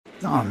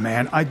Oh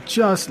man, I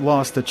just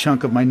lost a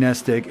chunk of my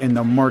nest egg in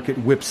the market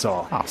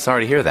whipsaw. Oh,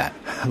 sorry to hear that.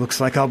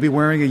 Looks like I'll be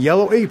wearing a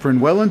yellow apron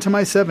well into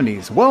my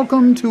 70s.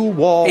 Welcome to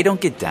Wall... Hey,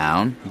 don't get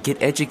down.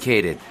 Get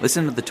educated.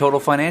 Listen to the Total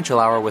Financial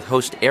Hour with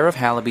host Arif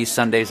Halaby,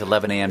 Sundays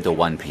 11 a.m. to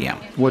 1 p.m.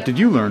 What did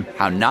you learn?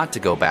 How not to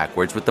go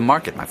backwards with the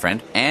market, my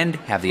friend, and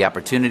have the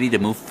opportunity to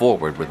move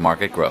forward with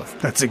market growth.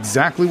 That's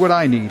exactly what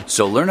I need.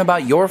 So learn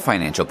about your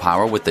financial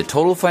power with the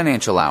Total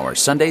Financial Hour,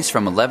 Sundays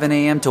from 11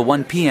 a.m. to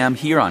 1 p.m.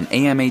 here on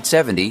AM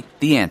 870,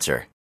 The Answer.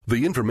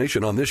 The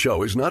information on this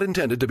show is not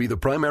intended to be the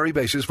primary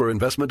basis for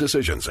investment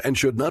decisions and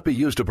should not be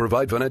used to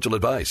provide financial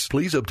advice.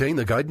 Please obtain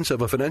the guidance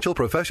of a financial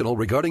professional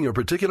regarding your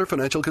particular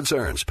financial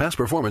concerns. Past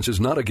performance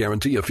is not a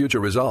guarantee of future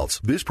results.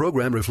 This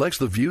program reflects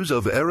the views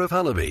of Arif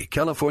Halaby,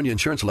 California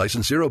Insurance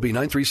License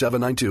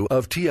 0B93792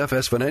 of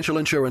TFS Financial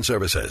Insurance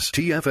Services.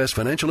 TFS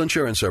Financial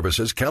Insurance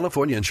Services,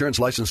 California Insurance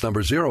License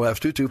Number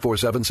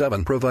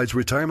 0F22477, provides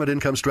retirement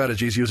income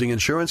strategies using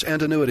insurance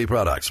and annuity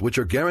products, which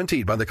are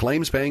guaranteed by the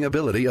claims-paying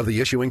ability of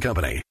the issuing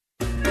company.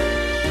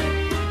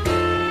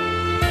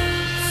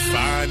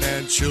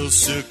 Financial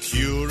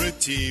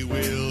security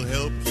will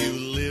help you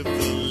live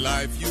the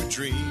life you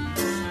dream.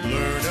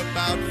 Learn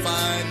about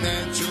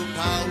financial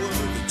power,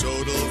 the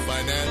Total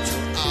Financial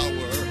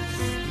Hour.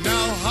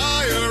 Now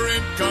higher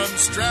income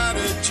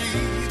strategy.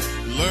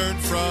 Learn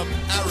from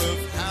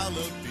Arif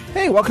Halaby.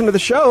 Hey, welcome to the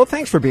show.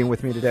 Thanks for being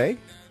with me today.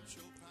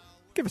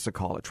 Give us a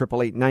call at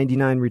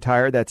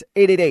 888-99-RETIRE. That's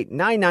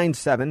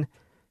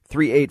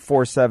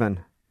 888-997-3847.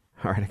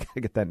 All right, I got to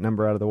get that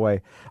number out of the way.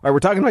 All right, we're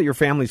talking about your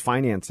family's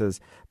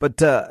finances, but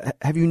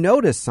have you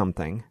noticed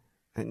something?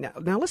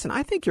 Now listen,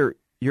 I think you're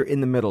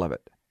in the middle of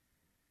it.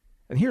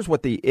 And here's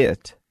what the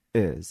it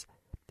is.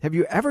 Have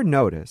you ever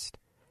noticed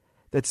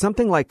that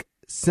something like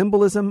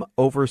symbolism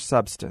over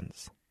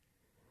substance?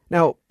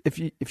 Now, if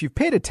you've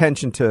paid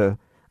attention to,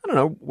 I don't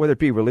know, whether it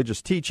be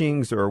religious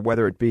teachings or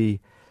whether it be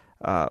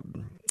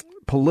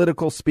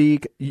political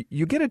speak,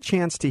 you get a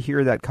chance to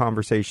hear that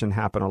conversation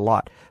happen a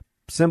lot.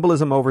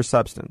 Symbolism over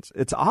substance.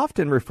 It's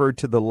often referred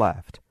to the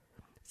left.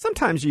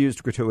 Sometimes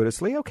used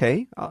gratuitously.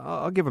 Okay,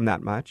 I'll give them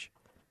that much.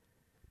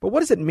 But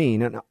what does it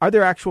mean? And are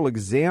there actual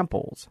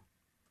examples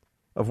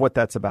of what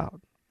that's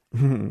about?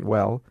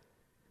 Well,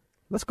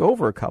 let's go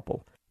over a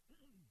couple.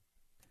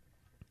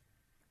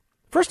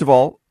 First of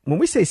all, when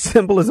we say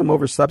symbolism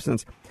over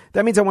substance,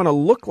 that means I want to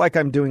look like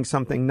I'm doing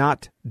something,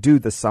 not do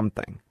the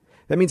something.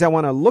 That means I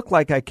want to look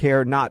like I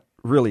care, not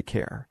really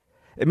care.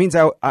 It means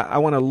I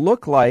want to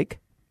look like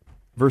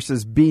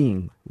versus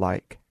being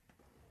like.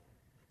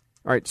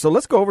 All right, so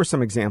let's go over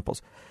some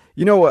examples.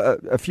 You know,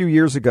 a few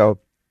years ago,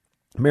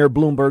 Mayor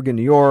Bloomberg in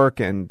New York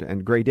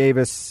and Gray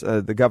Davis,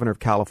 the governor of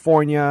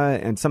California,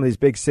 and some of these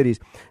big cities,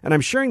 and I'm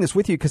sharing this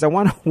with you because I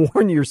want to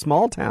warn your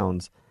small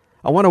towns.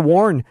 I want to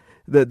warn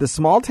the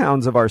small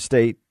towns of our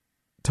state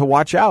to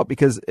watch out,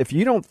 because if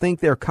you don't think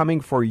they're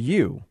coming for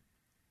you,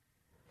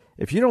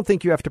 if you don't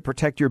think you have to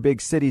protect your big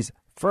cities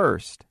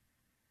first,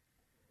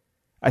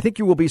 I think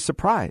you will be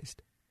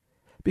surprised.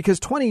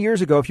 Because 20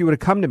 years ago, if you would have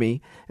come to me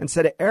and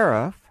said,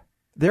 Arif,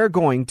 they're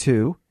going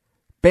to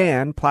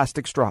ban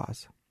plastic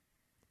straws,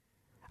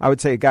 I would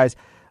say, guys,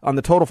 on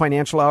the Total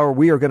Financial Hour,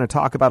 we are going to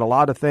talk about a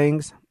lot of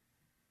things,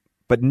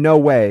 but no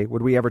way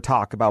would we ever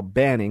talk about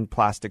banning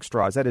plastic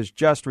straws. That is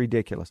just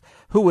ridiculous.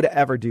 Who would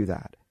ever do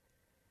that?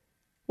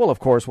 Well, of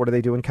course, what do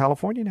they do in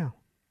California now?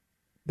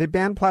 They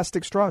ban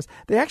plastic straws.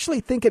 They actually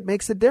think it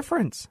makes a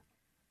difference.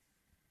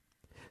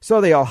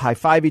 So they all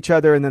high-five each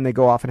other, and then they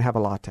go off and have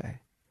a latte.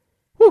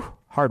 Whew.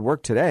 Hard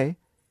work today,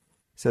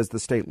 says the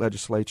state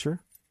legislature,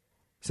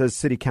 says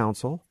city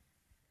council.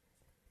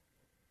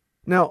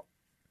 Now,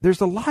 there's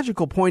a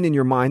logical point in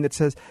your mind that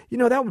says, you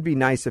know, that would be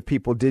nice if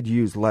people did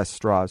use less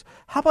straws.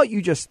 How about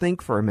you just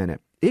think for a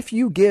minute? If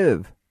you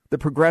give the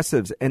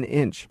progressives an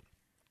inch,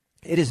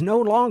 it is no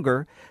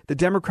longer the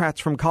Democrats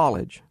from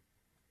college.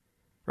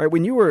 Right?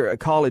 When you were a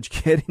college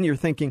kid and you're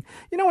thinking,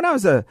 you know, when I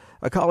was a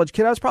college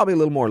kid, I was probably a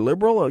little more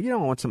liberal. You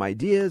know, I want some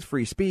ideas,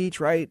 free speech,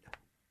 right?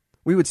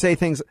 We would say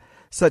things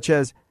such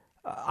as,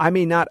 I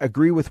may not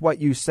agree with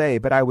what you say,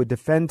 but I would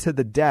defend to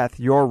the death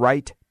your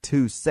right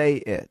to say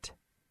it.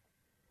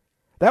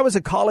 That was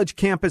a college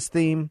campus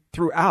theme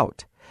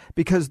throughout,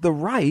 because the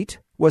right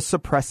was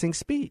suppressing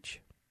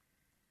speech.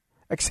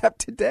 Except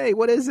today,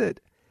 what is it?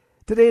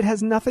 Today it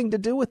has nothing to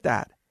do with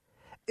that.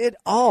 It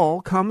all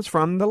comes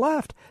from the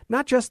left.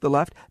 Not just the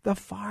left, the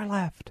far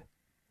left.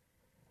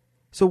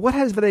 So what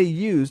have they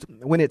used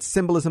when it's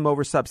symbolism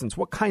over substance?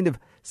 What kind of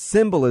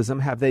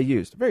symbolism have they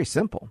used? Very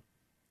simple.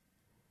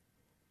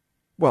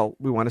 Well,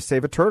 we want to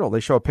save a turtle. They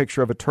show a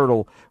picture of a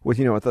turtle with,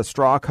 with a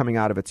straw coming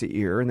out of its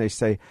ear, and they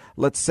say,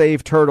 let's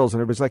save turtles.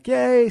 And everybody's like,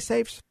 yay,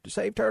 save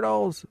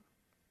turtles.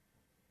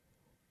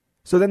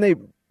 So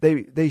then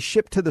they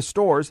ship to the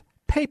stores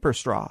paper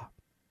straw.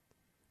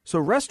 So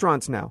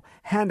restaurants now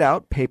hand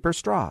out paper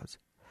straws.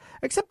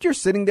 Except you're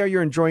sitting there,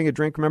 you're enjoying a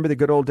drink. Remember the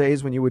good old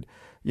days when you would,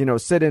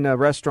 sit in a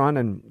restaurant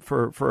and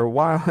for a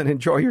while and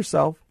enjoy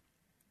yourself?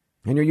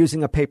 And you're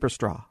using a paper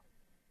straw.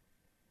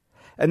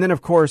 And then,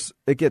 of course,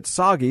 it gets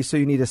soggy, so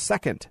you need a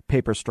second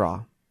paper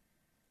straw.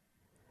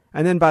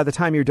 And then by the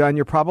time you're done,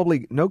 you're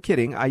probably, no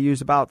kidding, I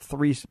use about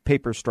 3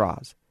 paper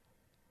straws.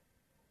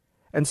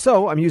 And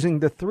so I'm using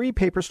the 3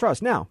 paper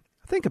straws. Now,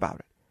 think about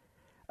it.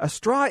 A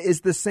straw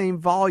is the same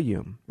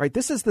volume, right?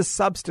 This is the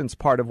substance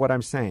part of what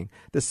I'm saying.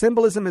 The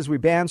symbolism is we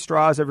ban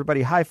straws,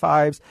 everybody high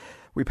fives,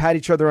 we pat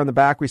each other on the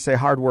back, we say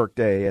hard work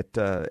day at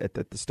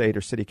the state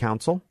or city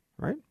council,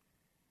 right?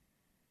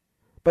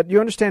 But you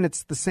understand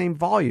it's the same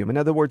volume. In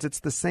other words, it's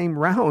the same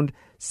round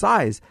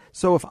size.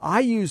 So if I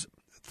use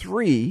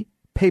 3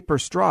 paper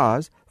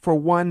straws for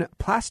 1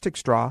 plastic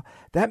straw,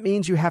 that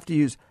means you have to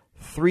use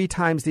 3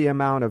 times the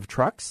amount of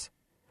trucks,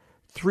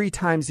 3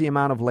 times the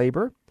amount of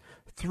labor,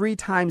 3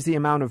 times the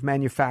amount of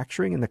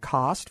manufacturing and the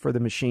cost for the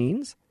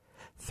machines,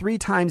 3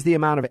 times the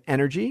amount of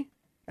energy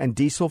and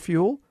diesel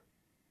fuel,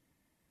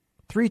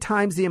 3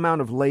 times the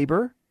amount of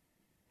labor,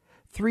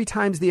 3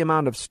 times the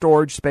amount of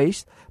storage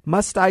space.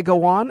 Must I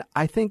go on?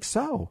 I think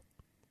so.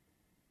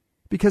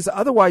 Because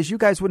otherwise you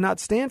guys would not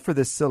stand for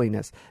this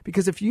silliness.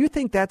 Because if you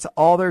think that's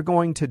all they're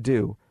going to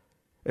do,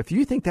 if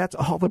you think that's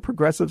all the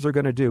progressives are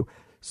going to do,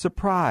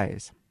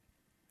 surprise.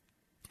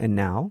 And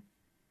now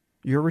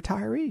you're a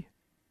retiree.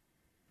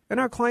 And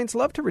our clients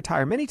love to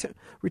retire. Many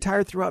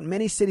retire throughout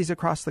many cities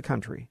across the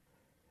country.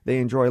 They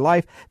enjoy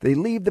life. They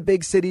leave the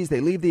big cities.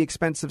 They leave the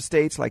expensive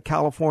states like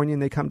California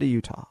and they come to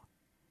Utah.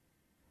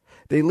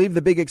 They leave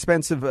the big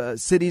expensive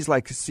cities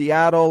like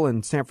Seattle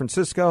and San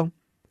Francisco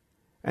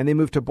and they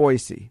move to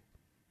Boise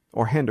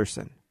or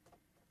Henderson.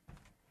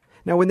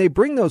 Now, when they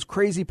bring those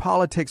crazy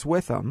politics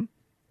with them,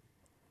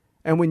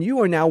 and when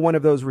you are now one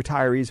of those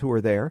retirees who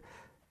are there,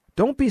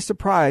 don't be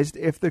surprised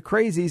if the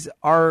crazies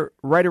are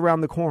right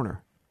around the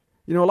corner.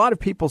 You know, a lot of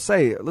people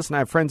say, listen, I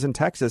have friends in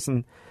Texas,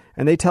 and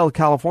they tell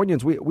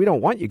Californians, we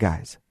don't want you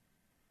guys.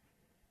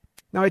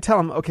 Now I tell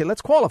them, okay,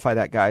 let's qualify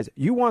that, guys.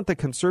 You want the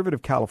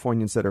conservative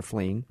Californians that are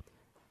fleeing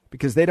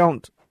because they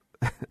don't,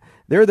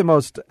 they're the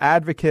most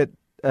advocate,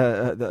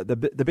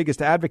 the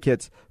biggest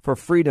advocates for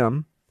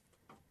freedom,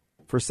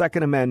 for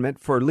Second Amendment,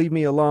 for leave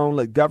me alone,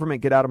 let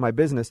government get out of my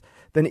business,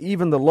 than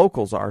even the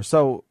locals are.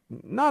 So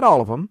not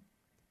all of them.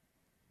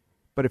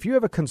 But if you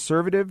have a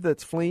conservative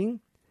that's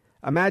fleeing,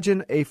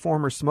 imagine a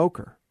former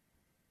smoker,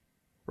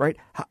 right?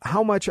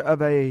 How much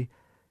of a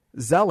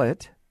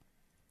zealot,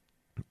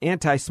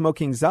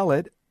 anti-smoking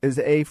zealot, is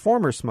a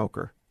former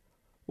smoker?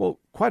 Well,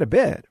 quite a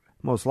bit,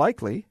 most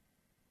likely,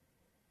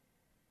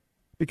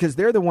 because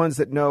they're the ones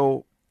that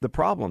know the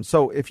problem.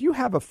 So if you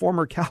have a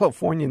former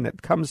Californian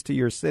that comes to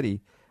your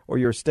city or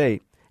your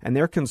state and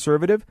they're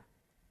conservative,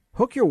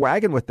 hook your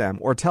wagon with them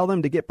or tell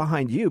them to get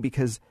behind you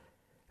because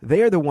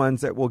they are the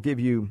ones that will give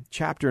you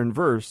chapter and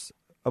verse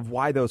of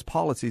why those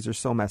policies are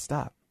so messed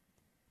up.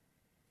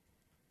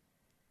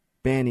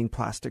 Banning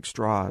plastic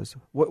straws.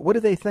 What do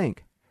they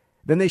think?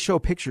 Then they show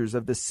pictures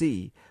of the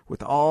sea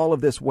with all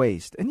of this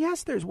waste. And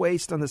yes, there's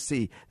waste on the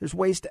sea. There's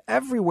waste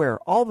everywhere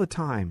all the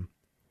time.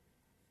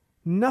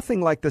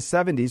 Nothing like the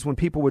 70s when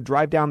people would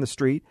drive down the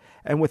street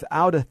and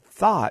without a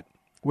thought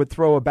would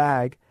throw a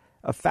bag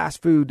of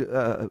fast food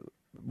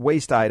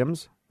waste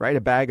items, right?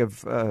 A bag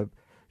of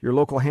your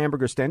local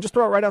hamburger stand. Just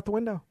throw it right out the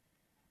window.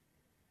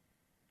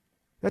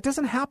 That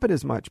doesn't happen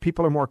as much.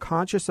 People are more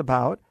conscious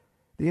about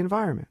the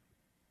environment.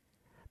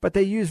 But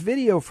they use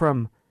video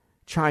from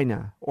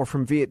China or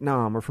from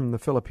Vietnam or from the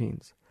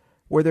Philippines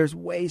where there's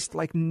waste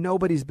like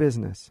nobody's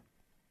business.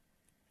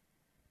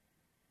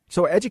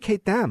 So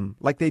educate them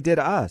like they did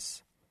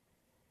us.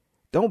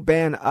 Don't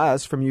ban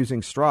us from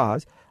using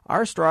straws.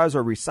 Our straws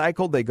are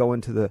recycled. They go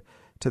into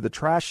the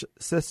trash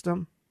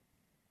system.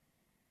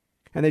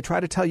 And they try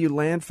to tell you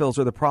landfills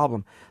are the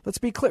problem. Let's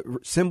be clear.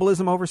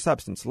 Symbolism over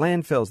substance.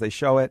 Landfills, they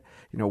show it,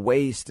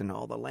 waste and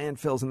all the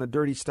landfills and the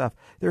dirty stuff.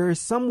 There is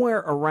somewhere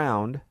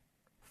around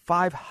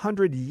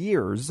 500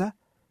 years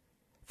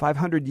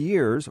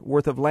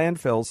worth of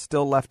landfills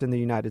still left in the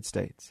United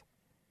States.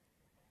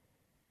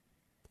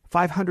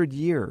 500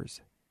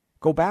 years.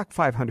 Go back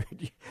 500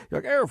 years.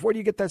 You're like, Arif, where do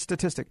you get that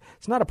statistic?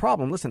 It's not a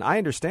problem. Listen, I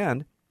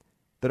understand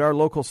that our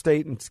local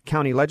state and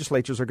county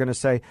legislatures are going to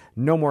say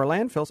no more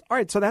landfills. All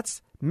right, so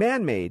that's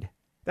man-made.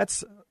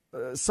 That's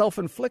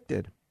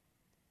self-inflicted.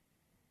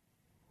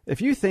 If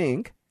you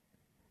think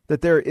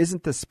that there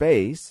isn't the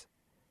space,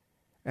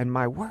 and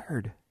my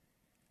word,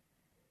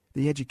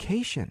 the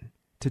education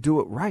to do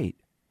it right,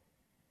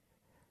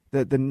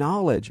 the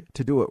knowledge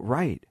to do it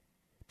right,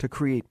 to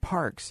create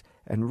parks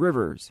and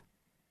rivers,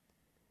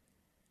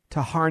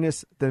 to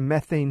harness the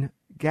methane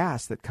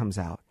gas that comes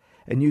out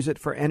and use it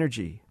for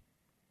energy.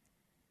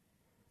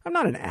 I'm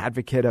not an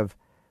advocate of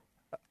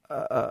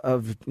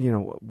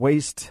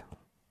waste,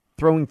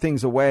 throwing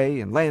things away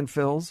in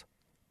landfills.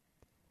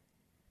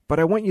 But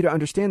I want you to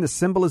understand the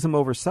symbolism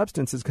over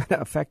substance is going to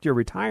affect your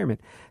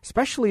retirement,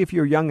 especially if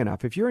you're young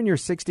enough. If you're in your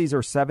 60s or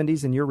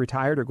 70s and you're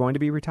retired or going to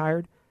be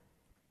retired,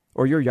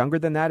 or you're younger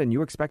than that and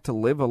you expect to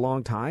live a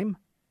long time,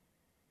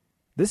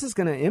 this is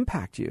going to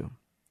impact you.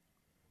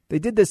 They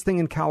did this thing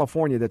in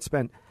California that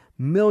spent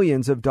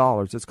millions of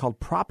dollars. It's called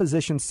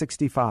Proposition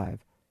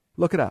 65.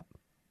 Look it up.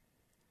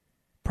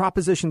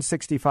 Proposition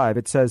 65.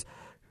 It says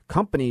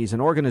companies and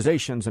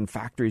organizations and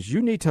factories,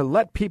 you need to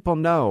let people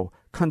know,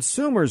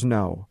 consumers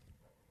know,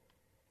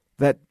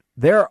 that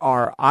there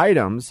are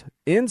items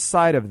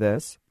inside of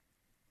this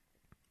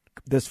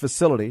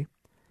facility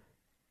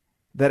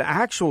that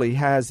actually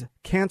has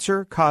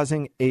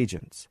cancer-causing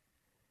agents.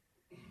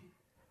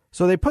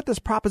 So they put this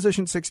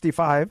Proposition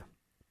 65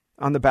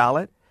 on the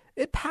ballot.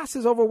 It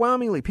passes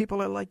overwhelmingly. People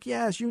are like,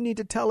 yes, you need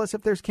to tell us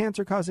if there's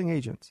cancer-causing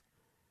agents.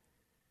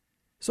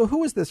 So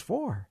who is this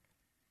for?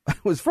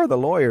 It was for the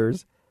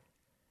lawyers.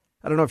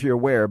 I don't know if you're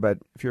aware, but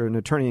if you're an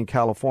attorney in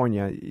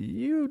California,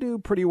 you do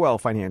pretty well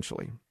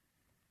financially.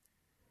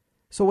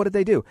 So what did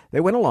they do? They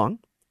went along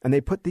and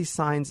they put these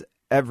signs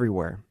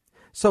everywhere.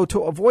 So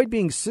to avoid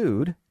being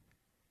sued,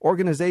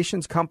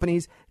 organizations,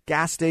 companies,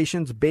 gas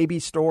stations, baby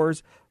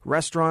stores,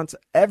 restaurants,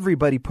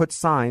 everybody put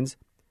signs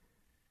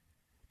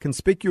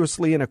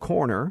conspicuously in a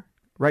corner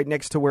right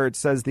next to where it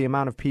says the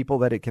amount of people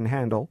that it can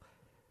handle,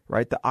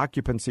 right? The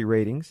occupancy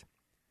ratings.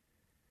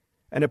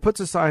 And it puts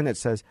a sign that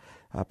says,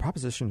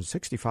 Proposition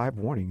 65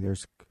 warning,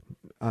 there's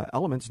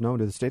elements known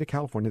to the state of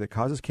California that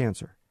causes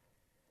cancer.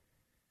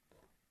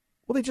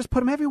 Well, they just put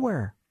them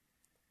everywhere.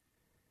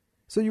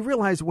 So you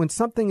realize when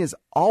something is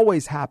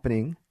always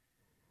happening,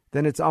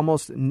 then it's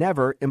almost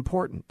never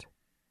important.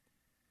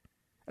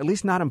 At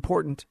least not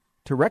important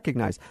to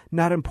recognize,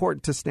 not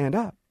important to stand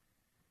up.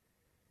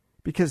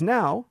 Because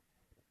now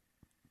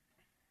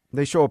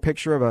they show a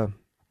picture of a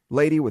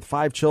lady with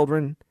 5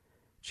 children.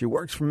 She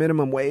works for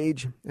minimum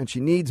wage, and she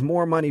needs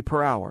more money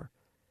per hour.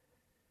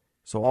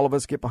 So all of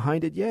us get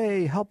behind it.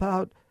 Yay, help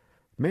out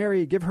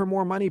Mary, give her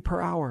more money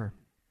per hour.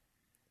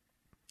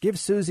 Give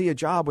Susie a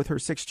job with her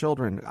 6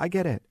 children. I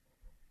get it.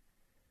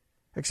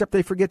 Except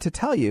they forget to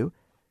tell you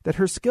that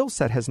her skill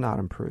set has not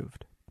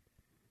improved,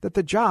 that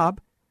the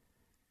job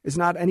is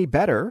not any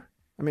better.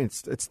 I mean,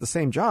 it's the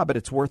same job, but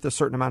it's worth a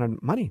certain amount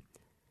of money.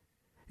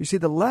 You see,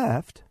 the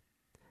left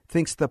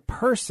thinks the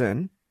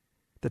person,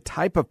 the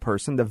type of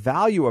person, the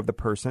value of the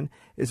person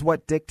is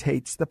what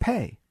dictates the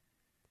pay.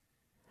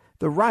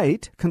 The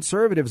right,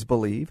 conservatives,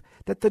 believe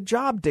that the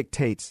job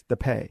dictates the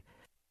pay.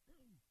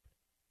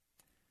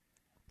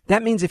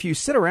 That means if you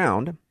sit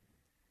around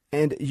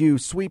and you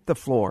sweep the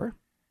floor,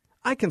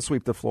 I can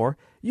sweep the floor,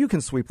 you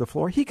can sweep the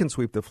floor, he can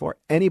sweep the floor,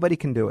 anybody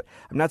can do it.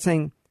 I'm not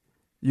saying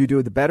you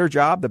do the better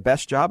job, the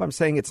best job. I'm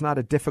saying it's not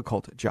a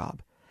difficult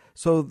job.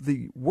 So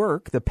the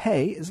work, the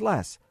pay is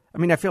less. I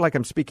mean, I feel like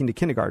I'm speaking to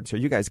kindergarten, so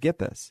you guys get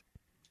this.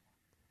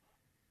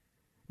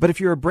 But if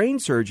you're a brain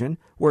surgeon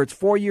where it's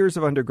 4 years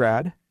of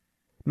undergrad,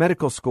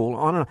 medical school,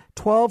 on a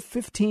 12,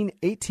 15,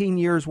 18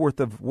 years worth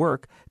of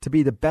work to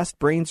be the best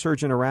brain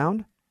surgeon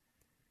around,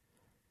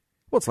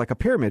 well, it's like a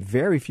pyramid.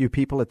 Very few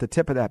people at the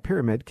tip of that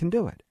pyramid can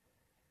do it.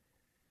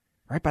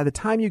 Right? By the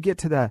time you get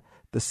to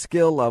the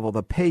skill level,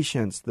 the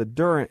patience,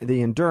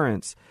 the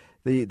endurance,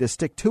 the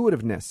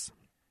stick-to-itiveness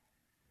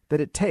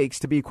that it takes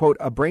to be, quote,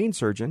 a brain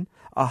surgeon,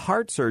 a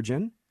heart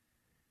surgeon,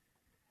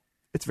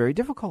 it's very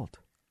difficult.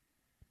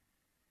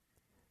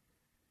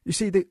 You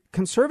see, the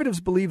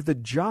conservatives believe the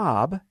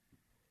job,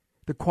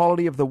 the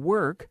quality of the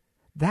work,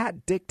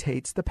 that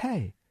dictates the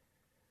pay.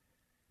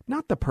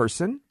 Not the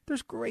person.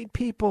 There's great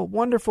people,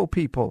 wonderful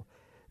people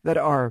that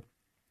are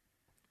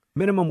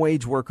minimum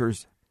wage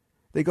workers.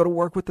 They go to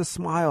work with a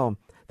smile.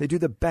 They do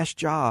the best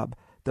job.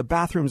 The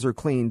bathrooms are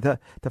clean. The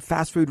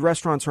fast food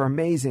restaurants are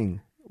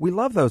amazing. We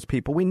love those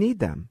people. We need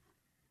them.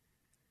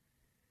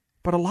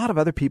 But a lot of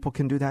other people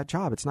can do that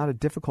job. It's not a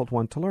difficult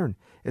one to learn.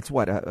 It's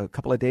what, a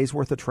couple of days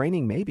worth of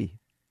training, maybe.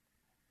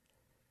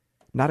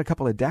 Not a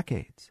couple of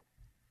decades.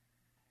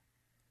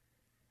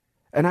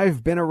 And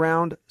I've been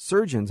around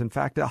surgeons, in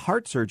fact, a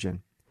heart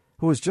surgeon,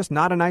 who is just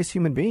not a nice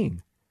human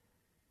being.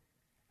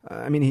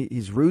 I mean,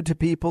 he's rude to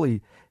people. Oh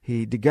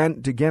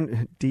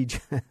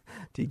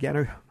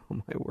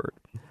my word.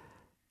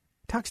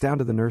 Talks down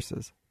to the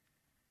nurses.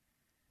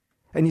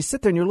 And you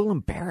sit there and you're a little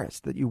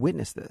embarrassed that you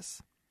witnessed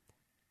this.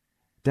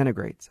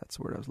 Denigrates, that's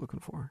the word I was looking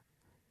for.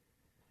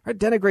 Right?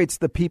 Denigrates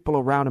the people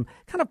around him.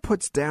 Kind of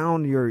puts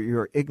down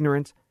your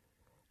ignorance.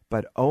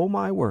 But oh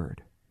my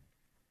word.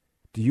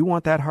 Do you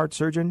want that heart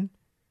surgeon?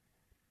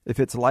 If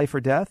it's life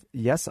or death,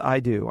 yes, I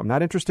do. I'm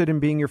not interested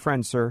in being your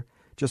friend, sir.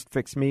 Just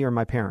fix me or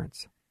my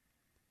parents.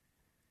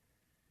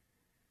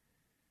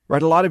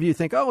 Right? A lot of you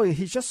think, oh,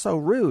 he's just so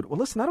rude. Well,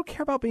 listen, I don't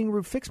care about being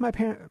rude. Fix my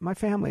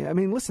family. I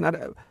mean, listen,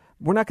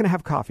 we're not going to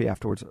have coffee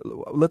afterwards.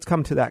 Let's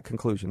come to that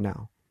conclusion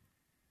now.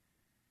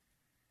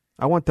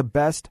 I want the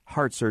best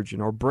heart surgeon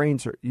or brain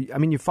surgeon. I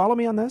mean, you follow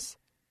me on this?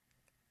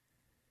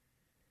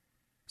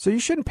 So you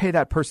shouldn't pay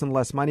that person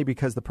less money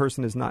because the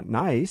person is not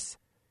nice,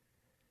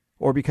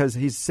 or because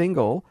he's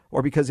single,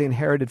 or because he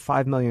inherited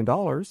 $5 million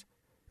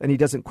and he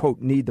doesn't,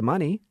 quote, need the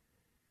money.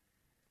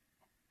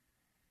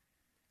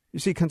 You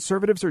see,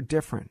 conservatives are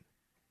different.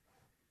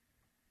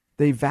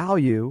 They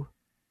value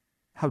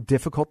how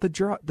difficult the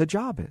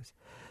job is.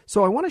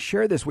 So I want to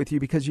share this with you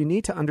because you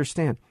need to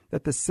understand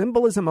that the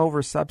symbolism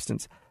over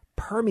substance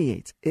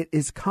permeates. It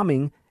is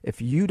coming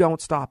if you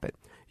don't stop it.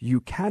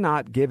 You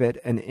cannot give it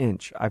an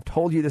inch. I've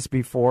told you this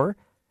before.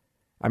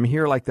 I'm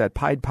here like that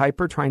Pied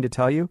Piper trying to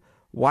tell you,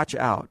 watch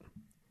out.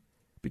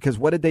 Because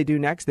what did they do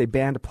next? They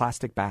banned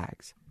plastic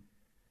bags.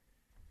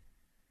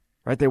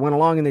 Right? They went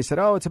along and they said,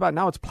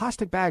 now it's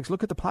plastic bags.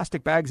 Look at the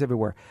plastic bags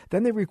everywhere.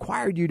 Then they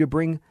required you to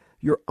bring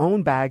your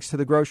own bags to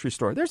the grocery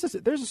store. There's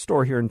a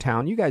store here in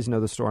town. You guys know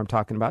the store I'm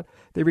talking about.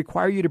 They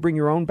require you to bring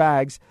your own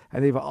bags,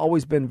 and they've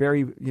always been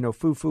very,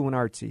 foo-foo and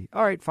artsy.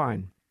 All right,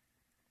 fine.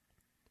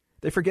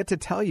 They forget to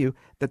tell you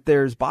that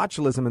there's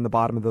botulism in the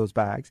bottom of those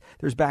bags.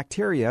 There's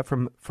bacteria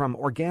from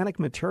organic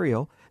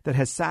material that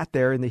has sat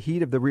there in the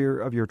heat of the rear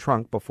of your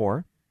trunk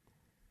before.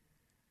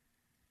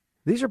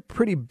 These are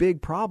pretty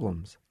big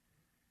problems.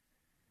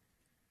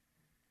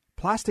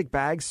 Plastic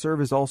bags serve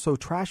as also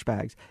trash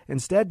bags.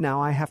 Instead, now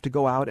I have to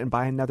go out and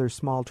buy another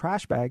small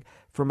trash bag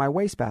for my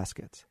waste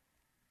baskets.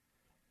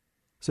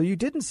 So you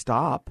didn't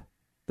stop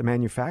the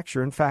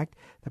manufacturer. In fact,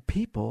 the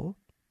people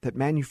that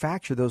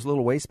manufacture those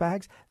little waste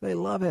bags, they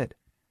love it.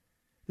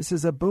 This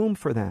is a boom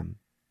for them.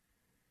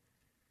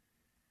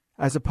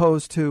 As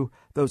opposed to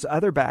those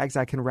other bags,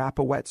 I can wrap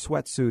a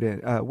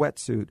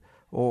wetsuit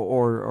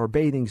or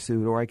bathing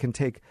suit, or I can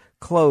take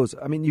clothes.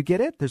 I mean, you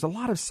get it? There's a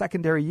lot of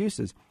secondary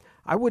uses.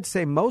 I would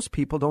say most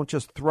people don't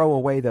just throw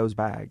away those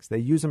bags. They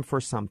use them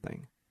for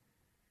something.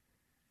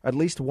 At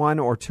least one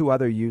or two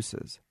other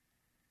uses.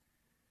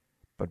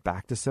 But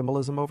back to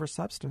symbolism over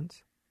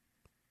substance.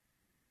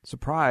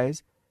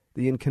 Surprise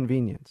the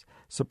inconvenience.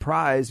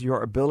 Surprise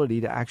your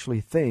ability to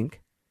actually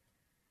think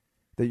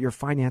that your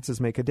finances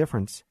make a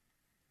difference.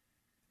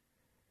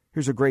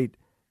 Here's a great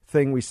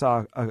thing we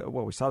saw.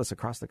 We saw this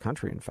across the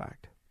country, in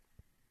fact.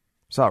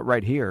 Saw it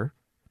right here.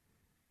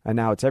 And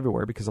now it's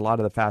everywhere because a lot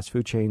of the fast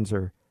food chains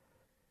are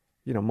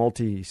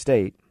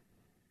multi-state.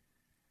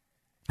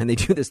 And they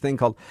do this thing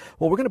called,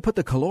 we're going to put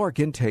the caloric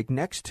intake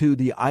next to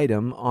the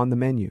item on the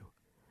menu.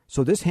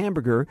 So this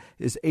hamburger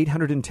is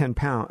 810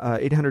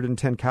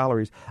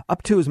 calories,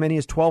 up to as many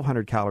as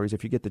 1,200 calories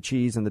if you get the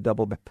cheese and the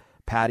double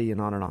patty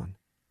and on and on.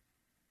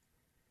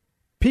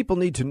 People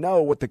need to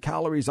know what the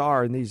calories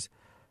are in these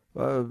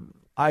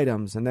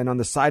items. And then on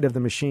the side of the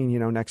machine,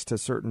 next to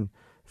certain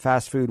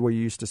fast food where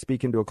you used to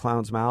speak into a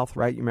clown's mouth,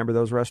 right? You remember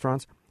those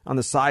restaurants? On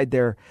the side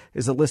there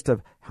is a list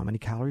of how many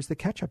calories the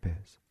ketchup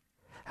is,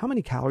 how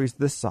many calories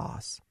this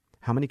sauce,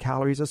 how many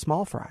calories of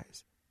small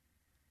fries.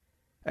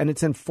 And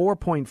it's in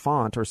 4-point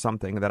font or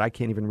something that I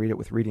can't even read it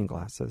with reading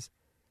glasses.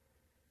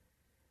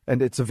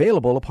 And it's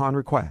available upon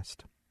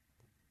request.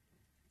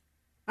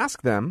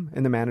 Ask them,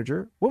 and the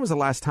manager, when was the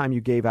last time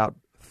you gave out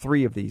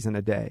 3 of these in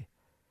a day?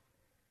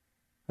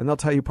 And they'll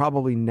tell you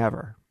probably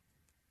never.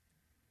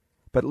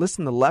 But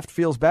listen, the left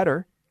feels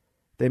better.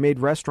 They made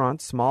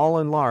restaurants, small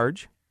and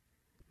large,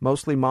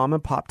 mostly mom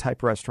and pop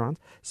type restaurants,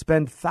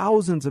 spend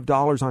thousands of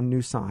dollars on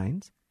new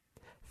signs,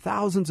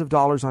 thousands of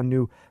dollars on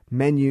new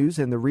menus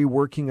and the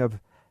reworking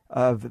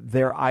of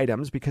their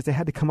items because they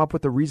had to come up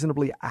with a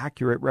reasonably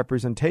accurate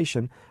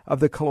representation of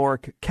the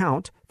caloric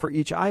count for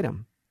each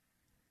item.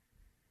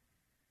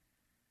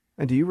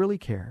 And do you really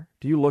care?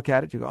 Do you look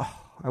at it? You go,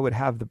 I would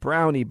have the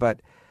brownie,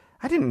 but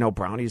I didn't know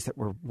brownies that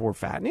were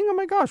fattening. Oh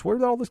my gosh, where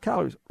did all those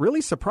calories?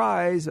 Really,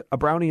 surprise, a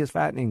brownie is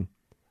fattening.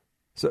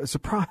 So,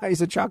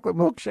 surprise, a chocolate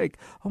milkshake.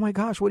 Oh my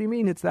gosh, what do you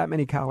mean it's that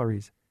many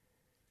calories?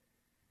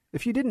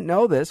 If you didn't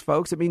know this,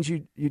 folks, it means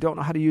you don't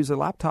know how to use a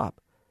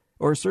laptop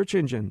or a search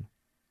engine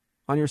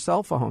on your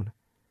cell phone.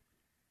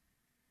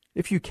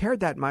 If you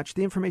cared that much,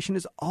 the information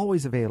is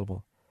always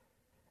available.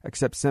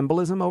 Except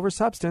symbolism over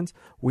substance,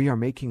 we are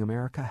making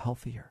America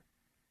healthier.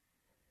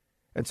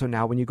 And so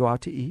now when you go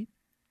out to eat,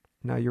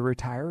 now you're a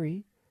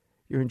retiree,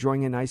 you're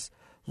enjoying a nice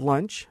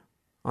lunch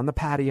on the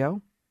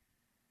patio,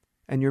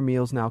 and your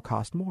meals now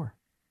cost more.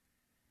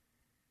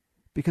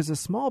 Because a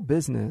small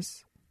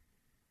business,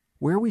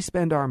 where we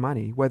spend our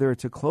money, whether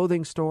it's a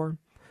clothing store,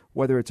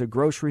 whether it's a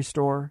grocery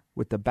store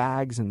with the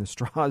bags and the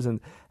straws and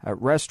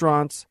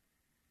restaurants,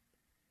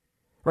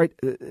 right?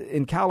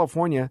 In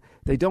California,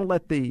 they don't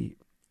let the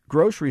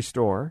grocery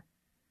store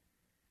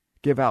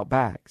give out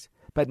bags.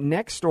 But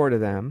next door to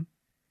them,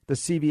 the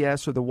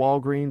CVS or the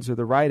Walgreens or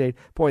the Rite Aid,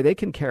 boy, they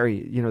can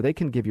carry, they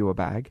can give you a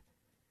bag.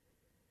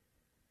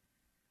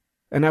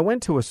 And I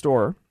went to a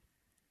store.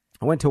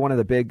 I went to one of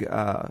the big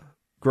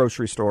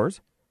grocery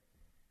stores.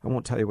 I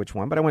won't tell you which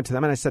one, but I went to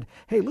them and I said,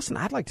 hey, listen,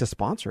 I'd like to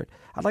sponsor it.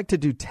 I'd like to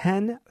do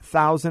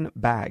 10,000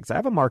 bags. I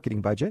have a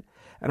marketing budget,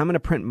 and I'm going to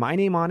print my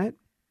name on it,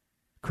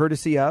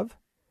 courtesy of,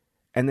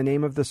 and the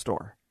name of the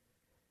store.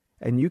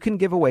 And you can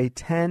give away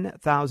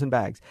 10,000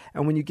 bags.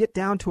 And when you get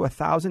down to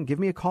 1,000, give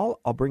me a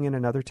call. I'll bring in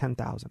another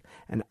 10,000.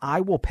 And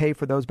I will pay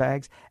for those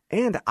bags,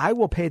 and I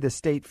will pay the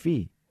state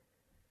fee.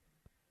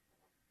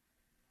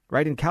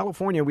 Right? In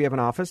California, we have an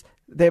office.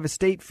 They have a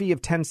state fee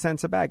of 10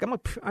 cents a bag. I'm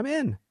like, I'm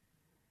in.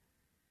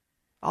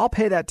 I'll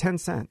pay that 10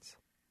 cents.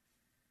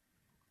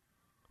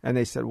 And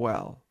they said,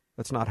 well,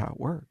 that's not how it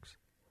works.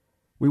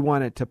 We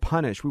want it to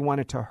punish. We want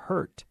it to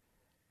hurt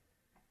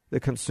the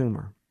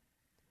consumer.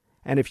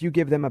 And if you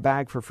give them a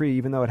bag for free,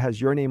 even though it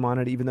has your name on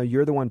it, even though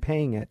you're the one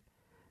paying it,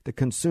 the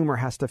consumer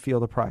has to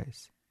feel the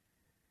price.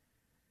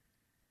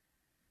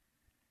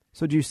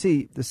 So do you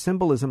see, the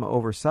symbolism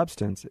over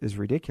substance is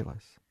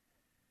ridiculous.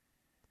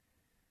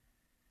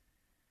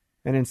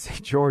 And in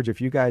St. George, if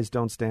you guys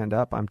don't stand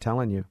up, I'm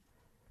telling you,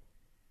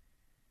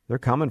 they're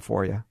coming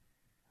for you.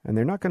 And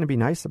they're not going to be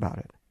nice about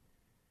it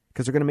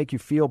because they're going to make you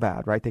feel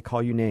bad, right? They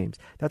call you names.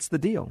 That's the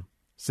deal.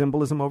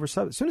 Symbolism over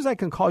substance. As soon as I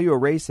can call you a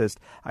racist,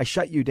 I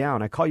shut you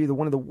down. I call you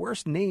one of the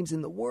worst names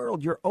in the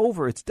world. You're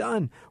over. It's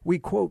done. We,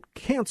 quote,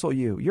 cancel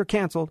you. You're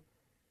canceled.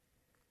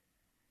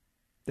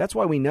 That's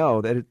why we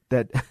know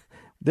that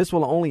this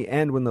will only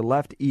end when the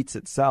left eats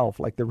itself,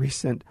 like the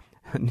recent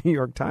New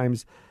York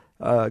Times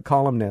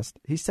columnist.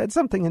 He said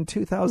something in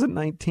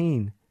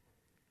 2019,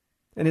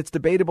 and it's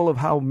debatable of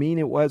how mean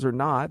it was or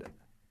not.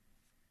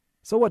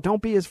 So what?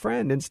 Don't be his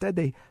friend. Instead,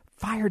 they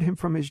fired him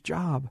from his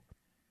job.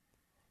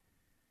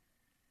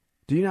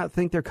 Do you not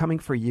think they're coming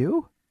for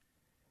you?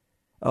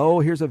 Oh,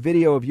 here's a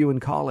video of you in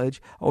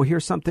college. Oh,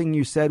 here's something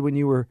you said when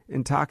you were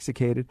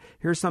intoxicated.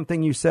 Here's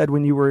something you said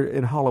when you were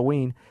in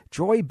Halloween.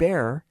 Joy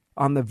Behar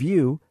on The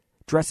View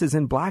dresses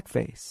in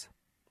blackface.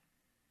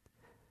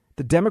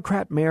 The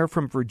Democrat mayor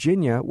from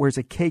Virginia wears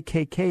a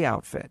KKK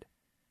outfit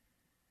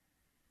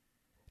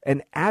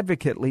and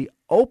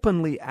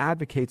openly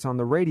advocates on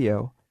the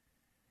radio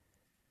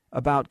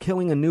about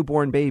killing a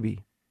newborn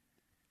baby.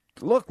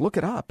 Look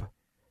it up.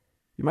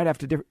 You might have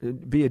to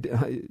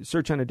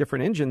search on a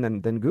different engine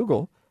than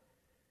Google,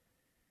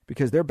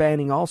 because they're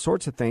banning all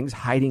sorts of things,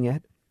 hiding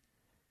it.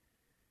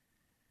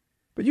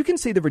 But you can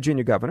see the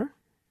Virginia governor.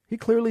 He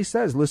clearly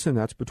says, listen,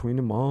 that's between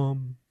the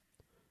mom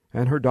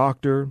and her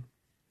doctor,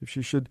 if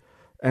she should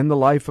end the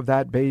life of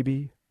that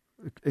baby.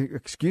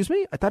 Excuse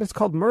me? I thought it's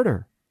called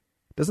murder.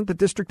 Doesn't the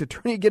district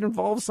attorney get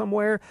involved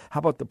somewhere? How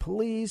about the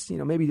police?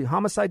 Maybe the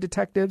homicide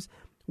detectives?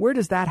 Where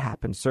does that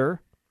happen, sir?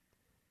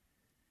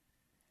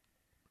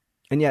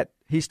 And yet,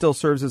 he still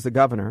serves as the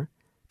governor.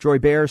 Joy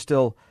Behar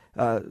still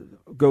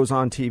goes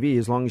on TV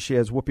as long as she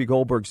has Whoopi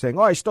Goldberg saying,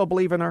 I still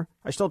believe in her.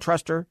 I still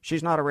trust her.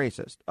 She's not a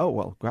racist. Oh,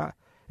 well, God,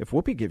 if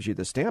Whoopi gives you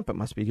the stamp, it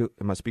must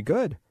be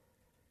good.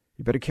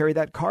 You better carry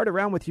that card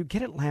around with you.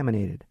 Get it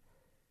laminated.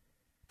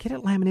 Get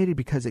it laminated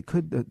because it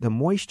could, the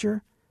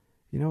moisture,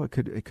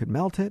 it could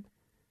melt it.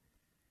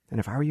 And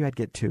if I were you, I'd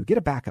get two. Get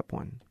a backup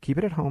one. Keep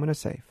it at home in a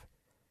safe.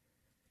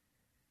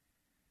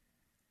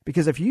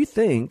 Because if you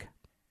think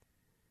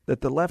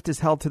that the left is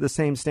held to the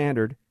same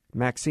standard,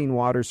 Maxine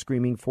Waters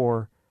screaming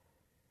for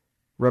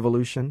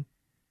revolution,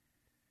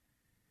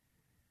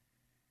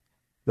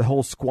 the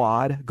whole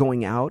squad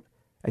going out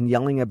and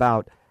yelling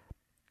about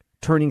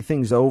turning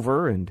things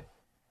over and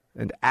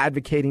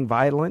advocating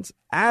violence,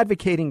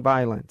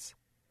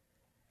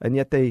 and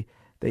yet they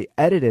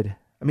edited.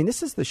 I mean,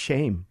 this is the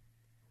shame.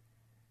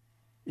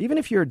 Even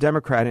if you're a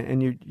Democrat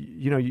and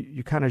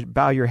you kind of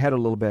bow your head a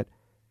little bit,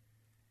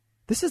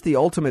 this is the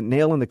ultimate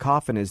nail in the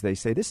coffin, as they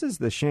say. This is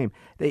the shame.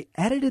 They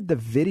edited the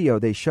video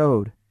they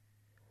showed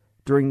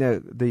during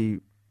the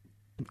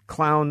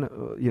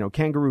clown,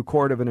 kangaroo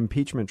court of an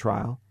impeachment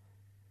trial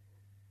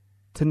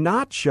to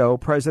not show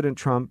President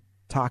Trump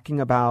talking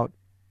about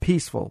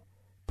peaceful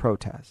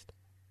protest.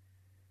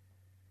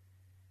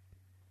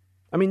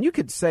 I mean, you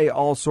could say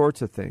all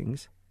sorts of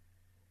things,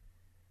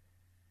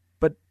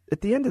 but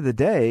at the end of the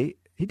day,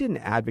 he didn't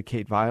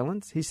advocate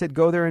violence. He said,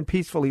 go there and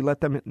peacefully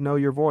let them know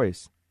your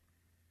voice.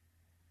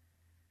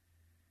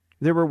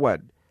 There were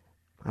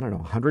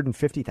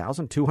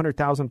 150,000,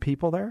 200,000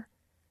 people there?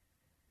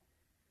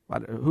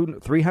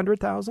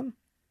 300,000?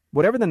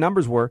 Whatever the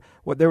numbers were,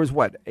 there was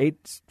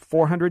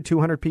 400,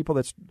 200 people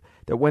that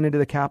went into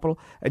the Capitol?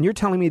 And you're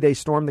telling me they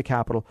stormed the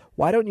Capitol.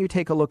 Why don't you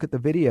take a look at the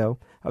video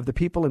of the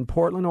people in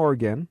Portland,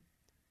 Oregon,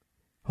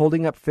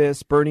 holding up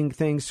fists, burning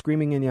things,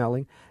 screaming and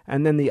yelling,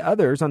 and then the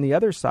others on the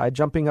other side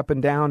jumping up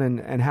and down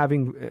and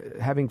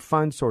having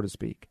fun, so to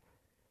speak?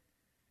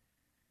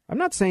 I'm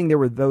not saying there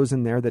were those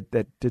in there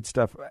that did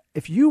stuff.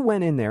 If you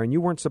went in there and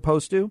you weren't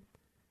supposed to,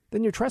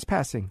 then you're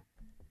trespassing.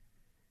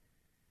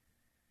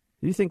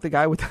 You think the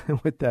guy with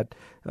that,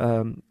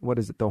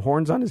 the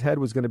horns on his head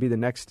was going to be the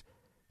next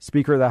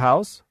Speaker of the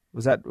House?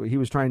 Was that he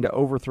was trying to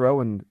overthrow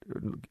and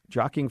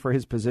jockeying for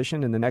his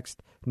position in the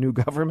next new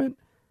government?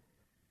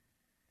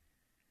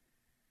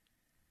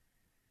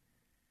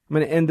 I'm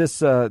going to end this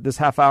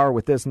half hour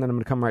with this, and then I'm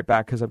going to come right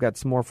back because I've got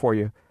some more for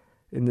you.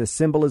 In this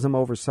symbolism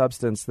over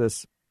substance,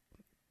 this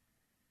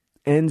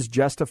ends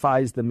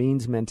justifies the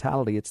means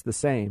mentality. It's the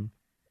same.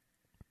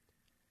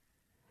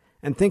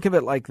 And think of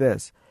it like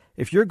this.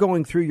 If you're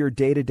going through your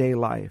day-to-day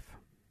life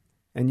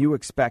and you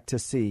expect to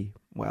see,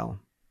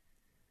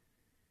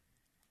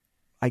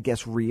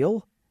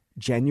 real,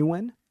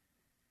 genuine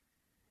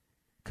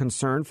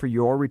concern for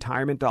your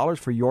retirement dollars,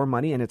 for your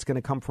money, and it's going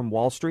to come from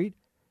Wall Street,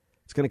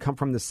 it's going to come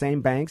from the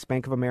same banks,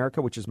 Bank of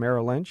America, which is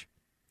Merrill Lynch,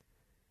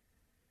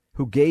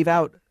 who gave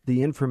out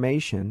the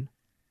information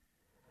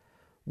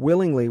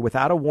willingly,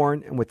 without a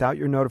warrant and without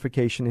your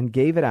notification, and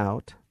gave it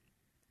out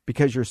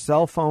because your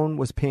cell phone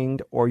was pinged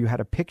or you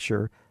had a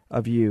picture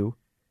of you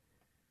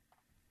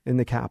in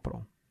the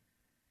Capitol.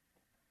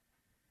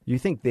 You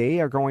think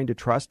they are going to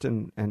trust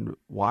and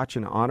watch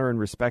and honor and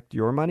respect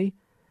your money?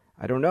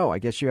 I don't know. I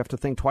guess you have to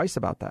think twice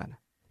about that.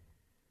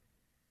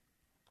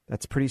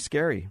 That's pretty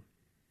scary.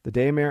 the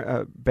day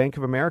Bank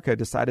of America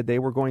decided they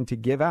were going to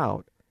give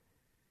out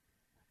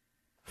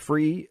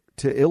free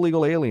to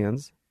illegal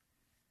aliens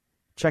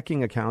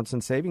checking accounts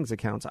and savings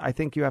accounts, I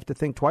think you have to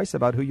think twice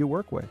about who you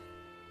work with.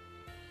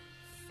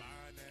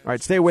 All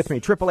right, stay with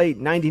me.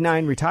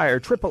 888-99-RETIRE.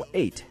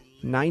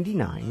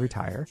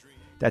 888-99-RETIRE.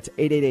 That's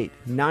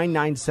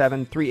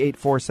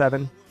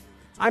 888-997-3847.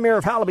 I'm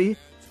Arif Halaby,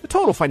 the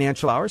Total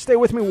Financial Hour. Stay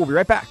with me. We'll be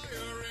right back.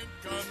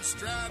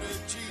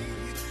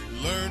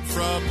 Learn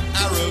from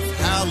Arif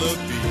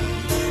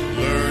Halaby.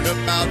 Learn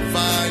about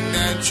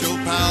financial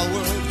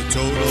power, the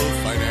Total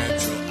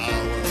Financial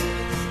Hour.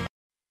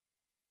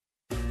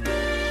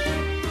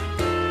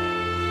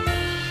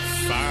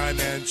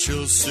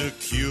 Financial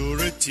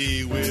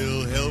security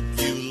will help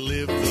you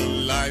live the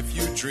life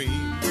you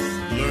dream.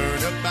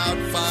 Learn about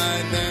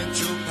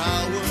financial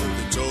power,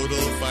 the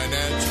Total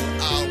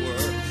Financial Hour.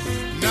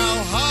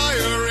 Now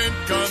higher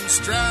income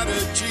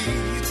strategy.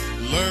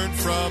 Learn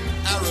from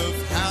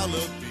Arif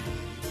Halaby.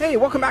 Hey,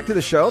 welcome back to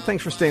the show.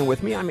 Thanks for staying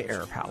with me. I'm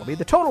Arif Halaby,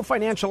 the Total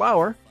Financial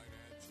Hour.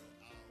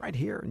 Right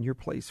here in your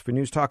place for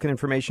news, talk, and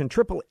information.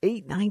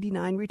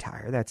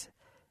 888-99-RETIRE. That's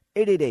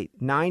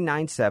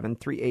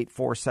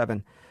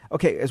 888-997-3847.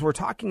 Okay, as we're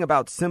talking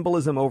about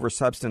symbolism over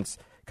substance,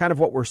 kind of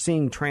what we're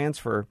seeing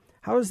transfer,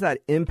 how is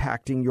that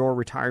impacting your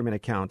retirement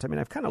account? I mean,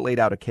 I've kind of laid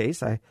out a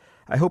case. I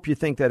hope you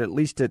think that at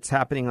least it's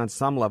happening on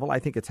some level. I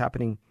think it's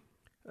happening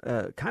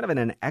kind of in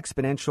an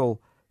exponential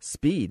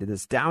speed,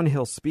 this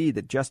downhill speed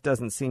that just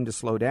doesn't seem to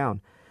slow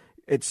down.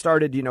 It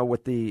started,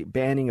 with the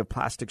banning of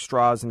plastic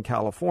straws in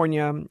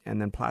California,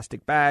 and then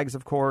plastic bags,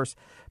 of course,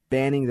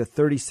 banning the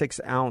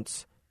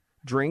 36-ounce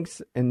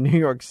drinks in New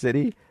York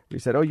City. We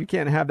said, you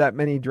can't have that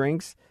many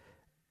drinks.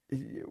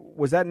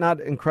 Was that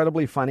not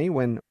incredibly funny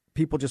when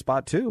people just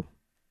bought two?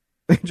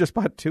 They just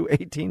bought 2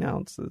 18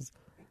 ounces.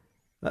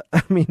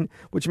 I mean,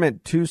 which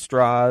meant 2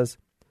 straws,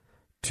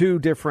 2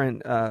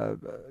 different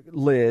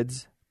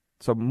lids.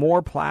 So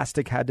more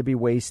plastic had to be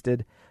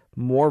wasted,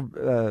 more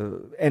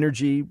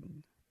energy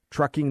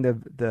trucking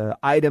the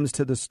items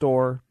to the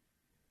store.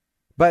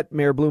 But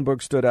Mayor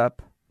Bloomberg stood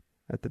up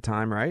at the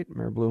time, right?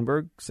 Mayor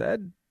Bloomberg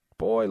said,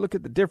 boy, look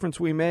at the difference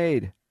we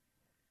made.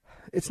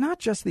 It's not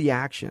just the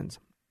actions.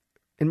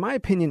 In my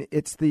opinion,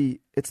 it's the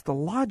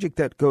logic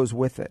that goes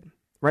with it,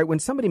 right? When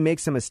somebody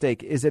makes a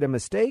mistake, is it a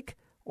mistake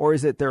or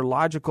is it their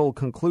logical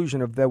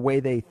conclusion of the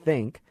way they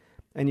think?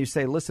 And you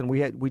say, listen,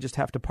 we just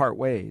have to part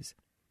ways.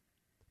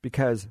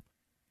 Because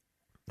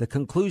the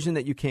conclusion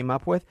that you came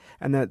up with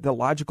and the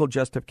logical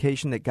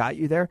justification that got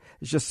you there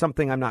is just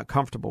something I'm not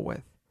comfortable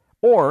with.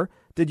 Or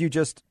did you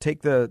just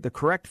take the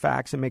correct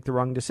facts and make the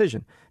wrong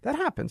decision? That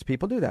happens.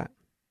 People do that.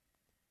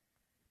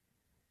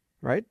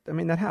 Right? I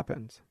mean, that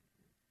happens.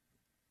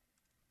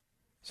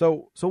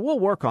 So we'll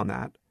work on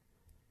that.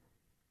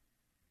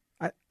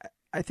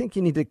 I think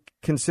you need to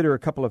consider a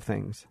couple of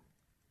things.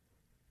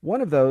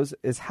 One of those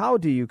is, how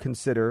do you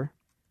consider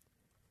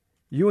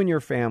you and your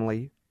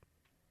family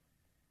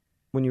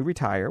when you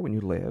retire, when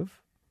you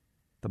live,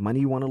 the money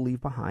you want to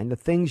leave behind, the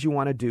things you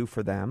want to do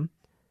for them?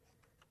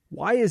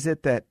 Why is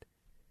it that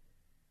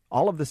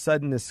all of a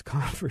sudden this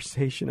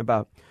conversation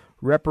about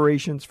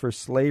reparations for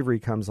slavery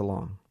comes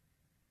along?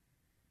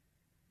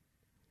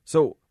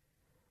 So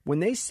when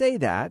they say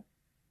that,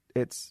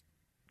 it's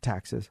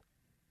taxes.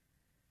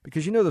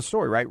 Because you know the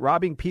story, right?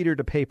 Robbing Peter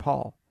to pay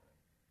Paul.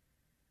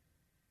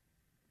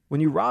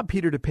 When you rob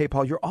Peter to pay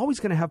Paul, you're always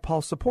going to have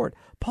Paul's support.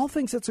 Paul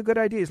thinks it's a good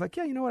idea. He's like,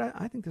 yeah, you know what?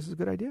 I think this is a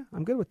good idea.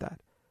 I'm good with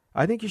that.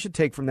 I think you should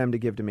take from them to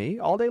give to me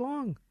all day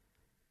long.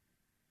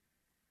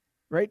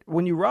 Right?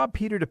 When you rob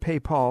Peter to pay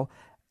Paul,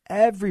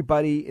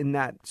 everybody in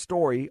that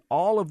story,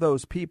 all of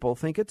those people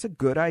think it's a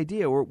good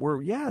idea.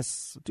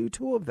 Yes, do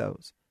 2 of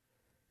those.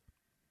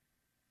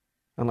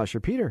 Unless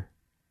you're Peter.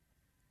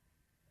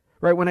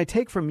 Right? When I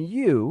take from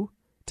you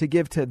to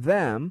give to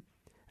them,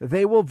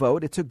 they will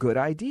vote it's a good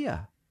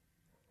idea.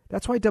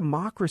 That's why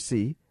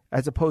democracy,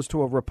 as opposed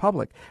to a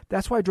republic,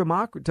 that's why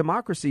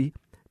democracy,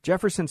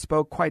 Jefferson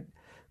spoke quite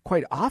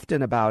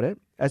often about it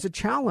as a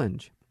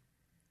challenge.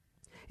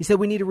 He said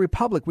we need a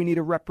republic, we need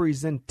a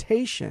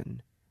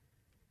representation,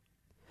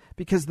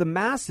 because the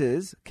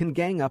masses can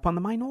gang up on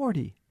the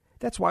minority.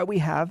 That's why we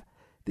have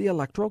the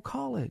Electoral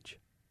College.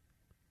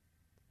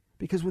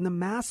 Because when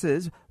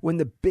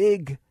the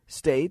big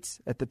states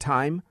at the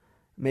time,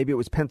 maybe it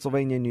was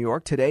Pennsylvania and New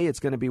York. Today it's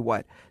going to be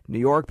what? New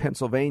York,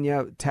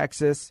 Pennsylvania,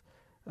 Texas,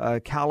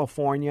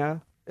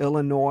 California,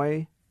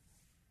 Illinois,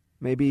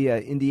 maybe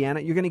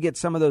Indiana. You're going to get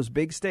some of those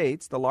big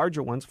states, the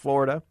larger ones,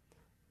 Florida.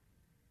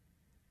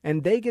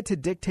 And they get to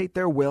dictate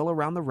their will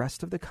around the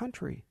rest of the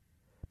country.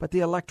 But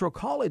the Electoral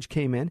College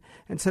came in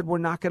and said, we're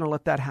not going to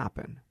let that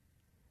happen.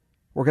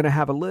 We're going to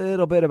have a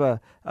little bit of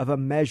a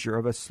measure,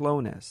 of a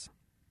slowness.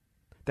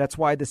 That's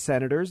why the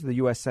senators, the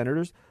U.S.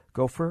 senators,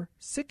 go for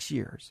 6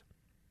 years.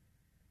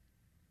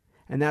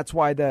 And that's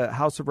why the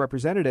House of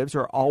Representatives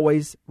are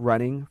always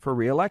running for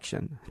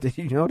re-election. Did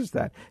you notice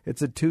that?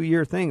 It's a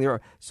 2-year thing. As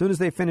soon as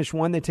they finish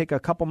one, they take a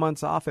couple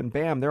months off, and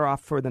bam, they're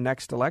off for the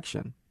next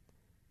election.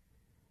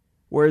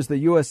 Whereas the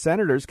U.S.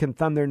 senators can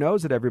thumb their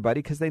nose at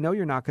everybody because they know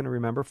you're not going to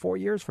remember 4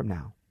 years from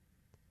now.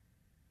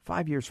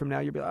 5 years from now,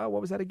 you'll be like, oh, what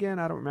was that again?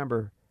 I don't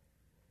remember.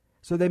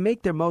 So they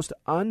make their most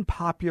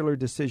unpopular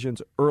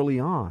decisions early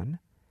on,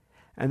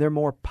 and their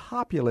more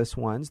populous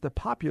ones, the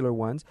popular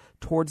ones,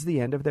 towards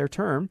the end of their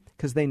term,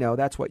 because they know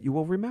that's what you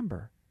will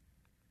remember.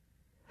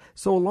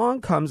 So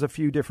along comes a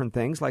few different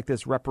things like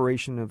this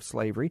reparation of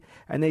slavery,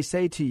 and they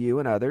say to you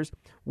and others,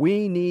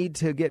 we need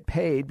to get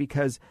paid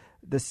because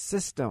the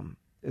system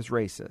is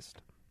racist.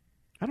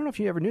 I don't know if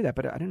you ever knew that,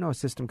 but I didn't know a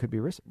system could be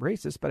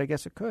racist, but I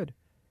guess it could.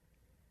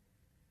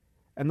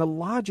 And the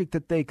logic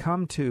that they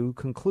come to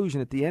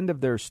conclusion at the end of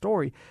their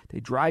story,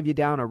 they drive you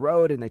down a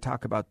road and they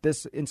talk about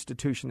this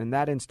institution and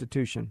that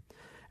institution.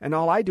 And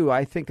all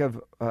I think of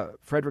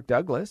Frederick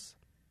Douglass.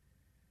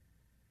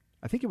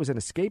 I think he was an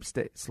escaped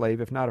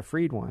slave, if not a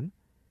freed one.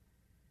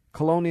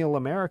 Colonial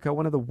America,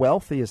 one of the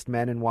wealthiest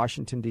men in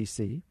Washington,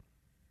 D.C.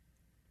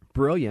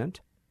 Brilliant.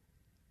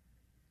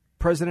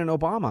 President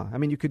Obama. I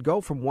mean, you could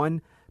go from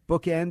one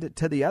bookend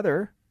to the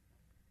other.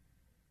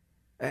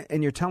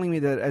 And you're telling me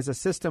that as a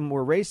system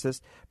we're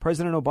racist.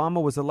 President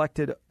Obama was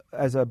elected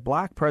as a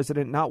black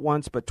president not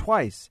once but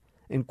twice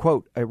in,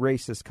 quote, a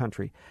racist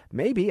country.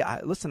 Maybe.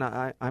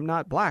 I'm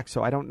not black,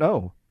 so I don't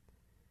know.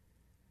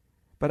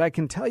 But I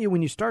can tell you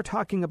when you start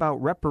talking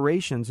about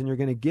reparations and you're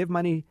going to give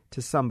money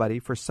to somebody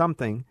for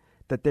something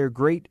that their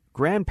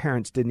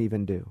great-grandparents didn't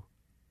even do.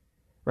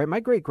 Right? My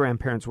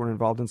great-grandparents weren't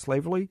involved in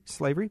slavery.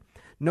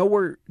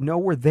 Nor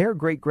were their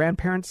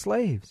great-grandparents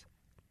slaves.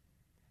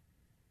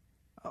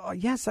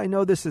 Yes, I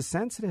know this is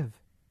sensitive.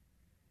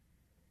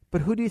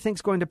 But who do you think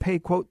is going to pay,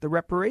 quote, the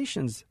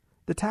reparations,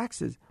 the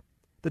taxes?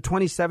 The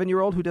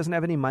 27-year-old who doesn't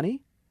have any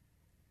money?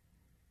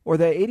 Or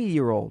the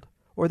 80-year-old?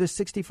 Or the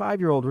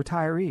 65-year-old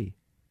retiree?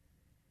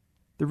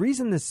 The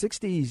reason the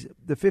 60s,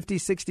 the 50s,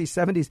 60s,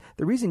 70s,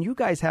 the reason you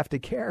guys have to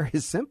care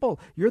is simple.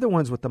 You're the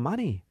ones with the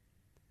money.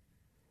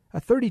 A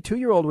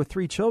 32-year-old with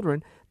 3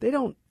 children, they're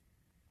going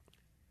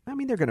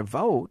to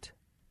vote,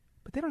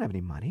 but they don't have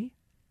any money.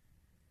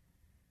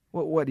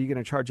 Well, what, are you going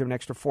to charge them an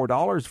extra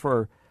 $4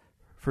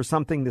 for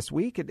something this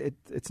week?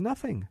 It's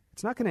nothing.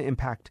 It's not going to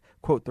impact,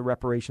 quote, the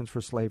reparations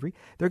for slavery.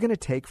 They're going to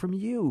take from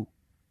you.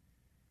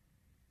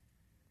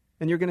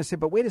 And you're going to say,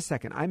 but wait a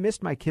second, I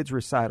missed my kid's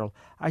recital.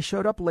 I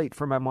showed up late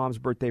for my mom's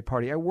birthday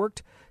party. I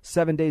worked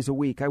 7 days a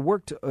week. I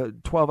worked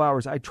 12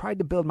 hours. I tried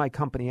to build my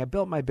company. I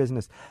built my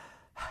business.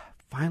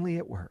 Finally,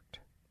 it worked.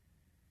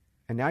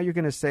 And now you're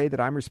going to say that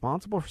I'm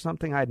responsible for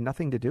something I had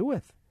nothing to do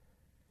with.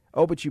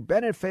 Oh, but you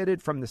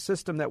benefited from the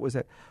system that was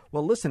at.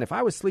 Well, listen, if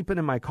I was sleeping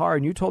in my car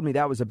and you told me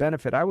that was a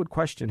benefit, I would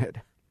question it.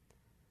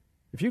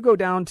 If you go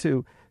down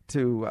to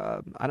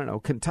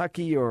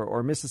Kentucky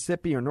or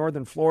Mississippi or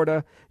northern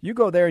Florida, you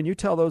go there and you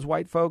tell those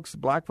white folks,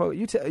 black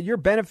folks, you're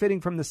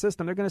benefiting from the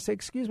system. They're going to say,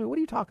 excuse me, what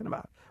are you talking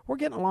about? We're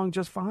getting along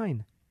just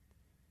fine.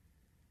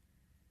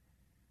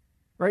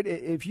 Right?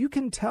 If you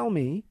can tell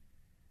me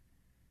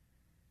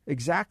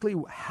exactly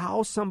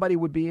how somebody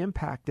would be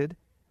impacted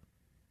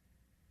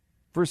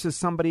versus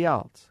somebody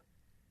else,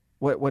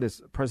 what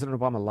is President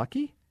Obama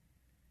lucky?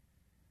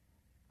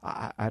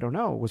 I don't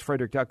know. Was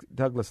Frederick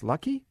Douglass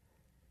lucky?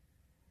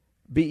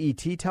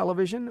 BET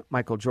television,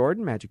 Michael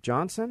Jordan, Magic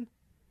Johnson,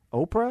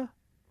 Oprah.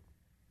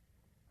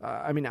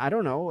 I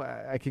don't know.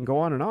 I can go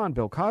on and on.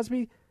 Bill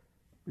Cosby,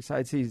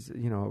 besides he's a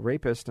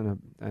rapist and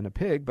a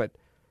pig, but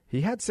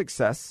he had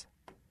success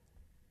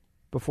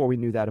before we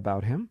knew that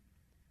about him.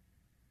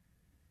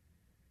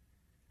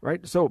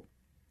 Right? So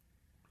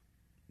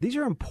these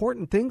are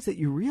important things that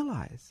you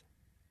realize.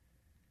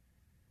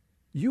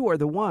 You are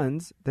the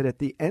ones that at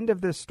the end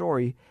of this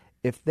story,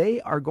 if they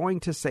are going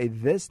to say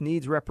this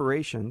needs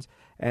reparations,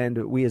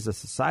 and we as a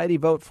society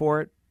vote for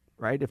it,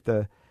 right? If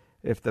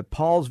the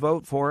Pauls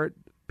vote for it,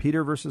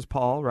 Peter versus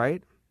Paul,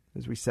 right?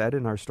 As we said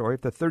in our story,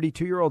 if the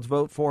 32-year-olds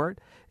vote for it,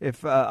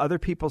 if other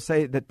people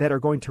say that are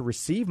going to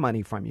receive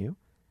money from you,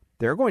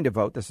 they're going to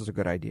vote, this is a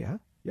good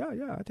idea.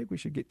 Yeah, I think we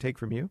should take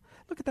from you.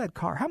 Look at that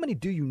car. How many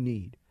do you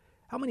need?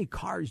 How many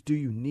cars do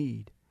you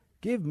need?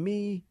 Give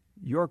me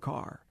your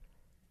car.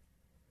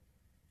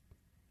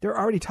 They're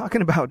already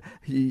talking about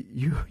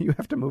you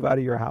have to move out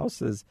of your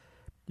houses.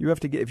 You have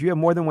to if you have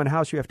more than one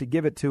house, you have to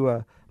give it to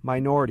a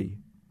minority.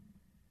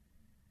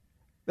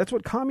 That's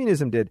what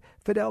communism did.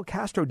 Fidel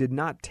Castro did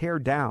not tear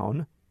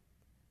down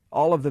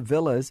all of the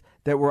villas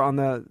that were on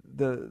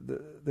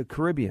the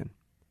Caribbean.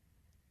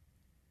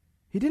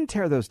 He didn't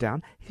tear those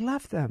down. He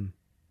left them.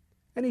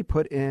 And he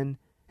put in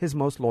his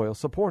most loyal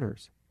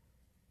supporters.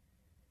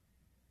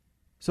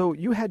 So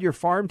you had your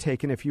farm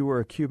taken if you were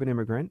a Cuban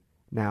immigrant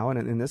now and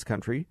in this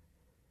country.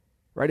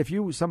 Right? If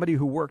you were somebody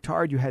who worked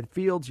hard, you had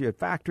fields, you had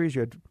factories,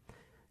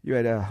 you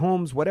had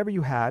homes, whatever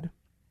you had.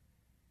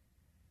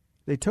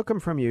 They took them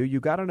from you. You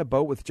got on a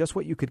boat with just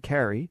what you could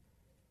carry.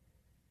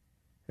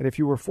 And if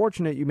you were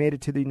fortunate, you made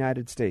it to the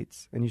United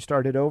States. And you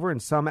started over,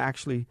 and some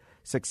actually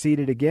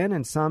succeeded again,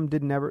 and some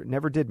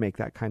never did make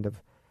that kind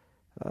of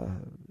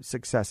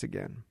success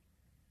again.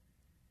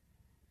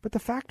 But the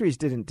factories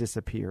didn't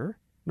disappear,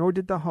 nor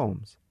did the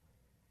homes.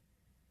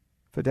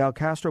 Fidel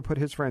Castro put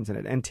his friends in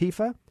it.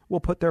 Antifa will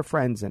put their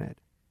friends in it.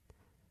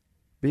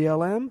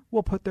 BLM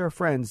will put their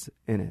friends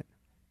in it.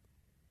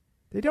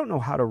 They don't know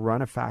how to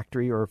run a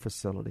factory or a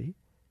facility.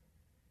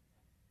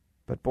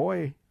 But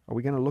boy, are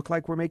we going to look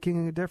like we're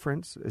making a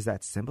difference? Is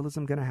that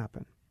symbolism going to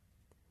happen?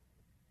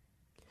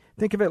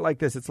 Think of it like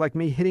this. It's like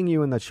me hitting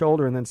you in the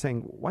shoulder and then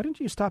saying, why didn't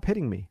you stop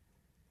hitting me?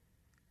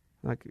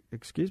 Like,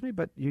 excuse me,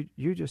 but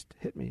you just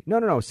hit me.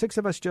 No. 6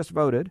 of us just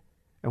voted,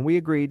 and we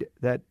agreed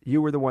that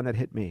you were the one that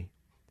hit me.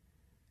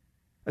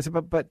 I said,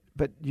 but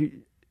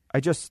you,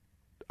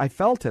 I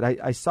felt it.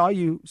 I saw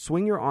you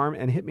swing your arm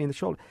and hit me in the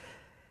shoulder.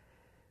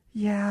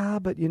 Yeah,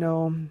 but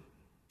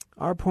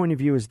our point of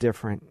view is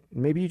different.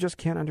 Maybe you just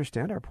can't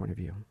understand our point of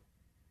view.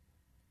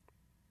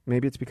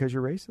 Maybe it's because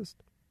you're racist.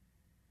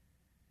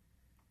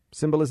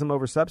 Symbolism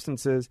over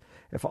substance is,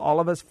 if all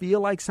of us feel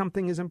like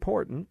something is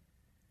important,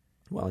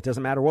 well, it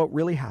doesn't matter what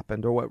really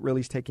happened or what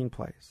really is taking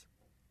place.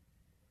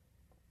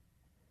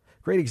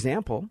 Great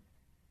example.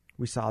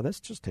 We saw this.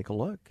 Just take a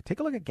look. Take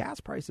a look at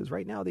gas prices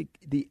right now.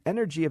 The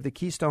energy of the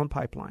Keystone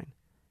Pipeline.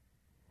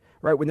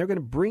 Right, when they're going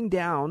to bring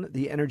down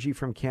the energy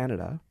from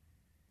Canada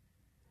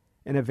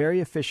in a very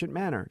efficient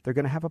manner, they're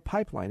going to have a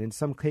pipeline. In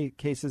some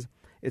cases,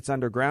 it's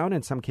underground.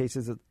 In some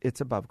cases,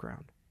 it's above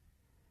ground.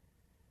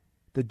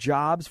 The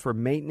jobs for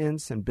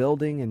maintenance and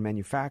building and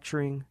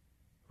manufacturing,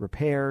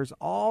 repairs,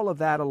 all of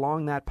that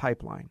along that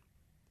pipeline.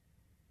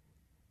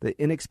 The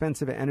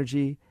inexpensive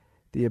energy,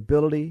 the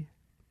ability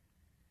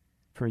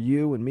for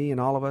you and me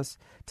and all of us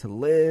to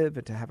live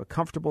and to have a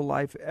comfortable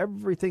life,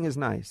 everything is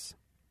nice.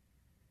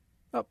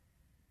 Oh,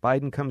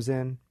 Biden comes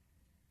in.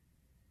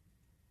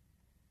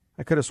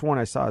 I could have sworn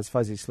I saw his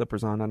fuzzy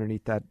slippers on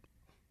underneath that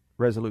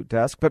Resolute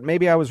desk, but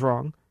maybe I was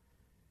wrong.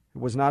 It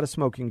was not a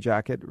smoking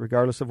jacket,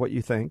 regardless of what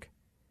you think.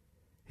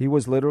 He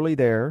was literally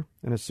there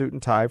in a suit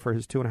and tie for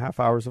his 2.5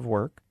 hours of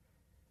work.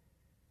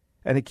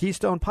 And the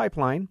Keystone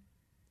Pipeline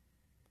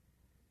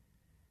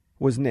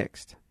was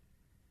nixed.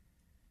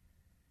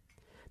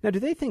 Now, do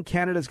they think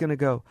Canada's going to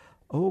go,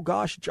 oh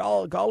gosh,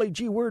 golly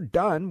gee, we're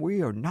done.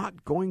 We are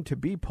not going to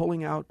be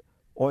pulling out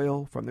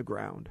oil from the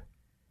ground?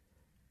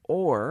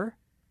 Or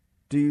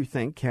do you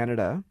think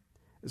Canada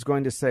is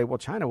going to say, well,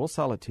 China, we'll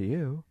sell it to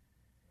you?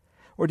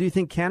 Or do you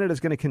think Canada is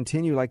going to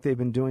continue like they've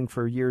been doing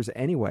for years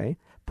anyway,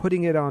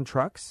 putting it on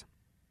trucks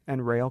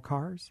and rail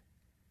cars?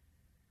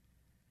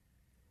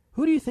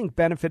 Who do you think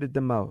benefited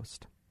the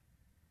most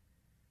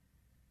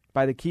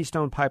by the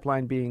Keystone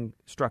Pipeline being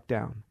struck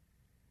down?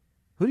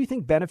 Who do you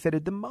think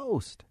benefited the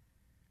most?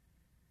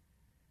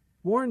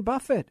 Warren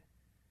Buffett.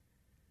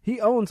 He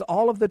owns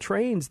all of the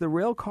trains, the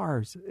rail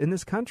cars in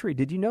this country.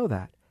 Did you know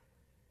that?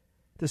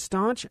 The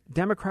staunch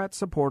Democrat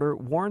supporter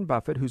Warren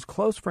Buffett, who's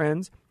close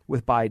friends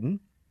with Biden,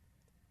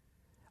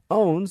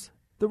 owns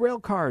the rail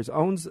cars,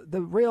 owns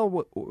the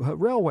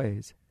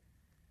railways.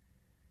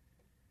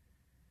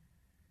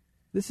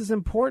 This is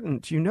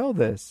important. You know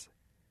this.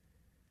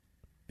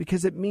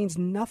 Because it means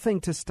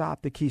nothing to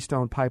stop the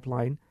Keystone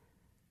Pipeline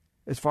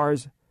as far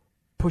as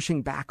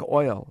pushing back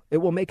oil. It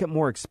will make it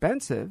more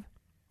expensive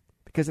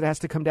because it has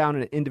to come down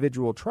in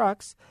individual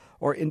trucks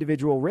or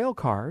individual rail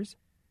cars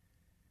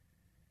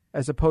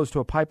as opposed to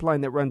a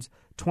pipeline that runs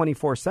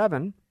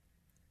 24/7.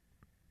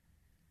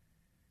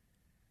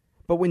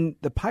 But when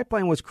the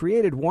pipeline was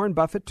created, Warren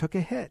Buffett took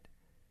a hit,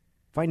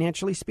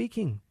 financially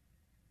speaking.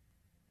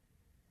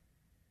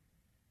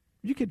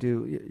 You could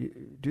do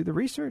the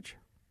research.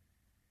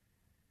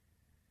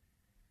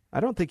 I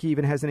don't think he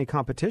even has any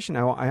competition.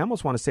 I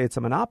almost want to say it's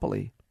a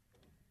monopoly.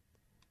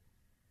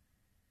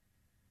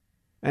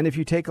 And if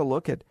you take a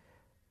look at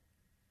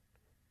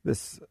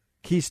this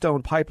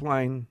Keystone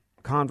Pipeline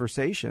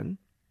conversation,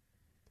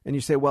 and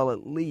you say, well,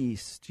 at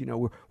least,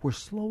 we're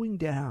slowing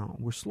down.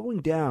 We're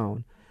slowing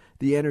down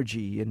the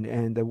energy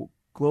and the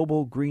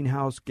global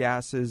greenhouse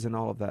gases and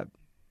all of that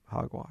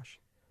hogwash.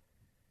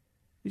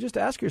 You just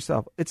ask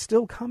yourself, it's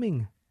still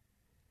coming.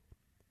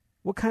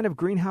 What kind of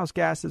greenhouse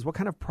gases, what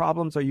kind of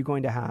problems are you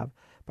going to have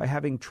by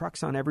having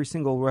trucks on every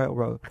single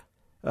railway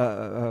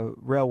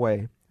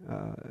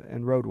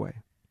and roadway?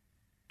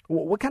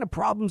 What kind of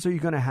problems are you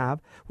going to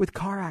have with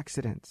car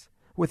accidents,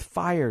 with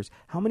fires?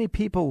 How many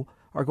people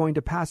are going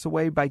to pass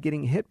away by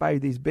getting hit by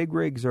these big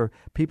rigs, or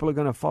people are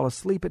going to fall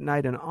asleep at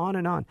night, and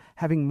on,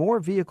 having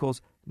more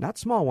vehicles, not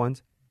small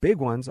ones, big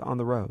ones on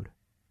the road?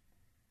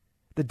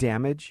 The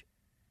damage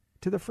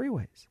to the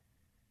freeways,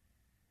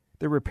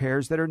 the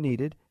repairs that are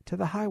needed to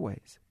the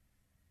highways.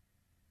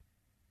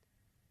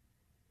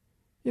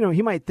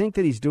 He might think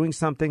that he's doing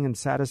something and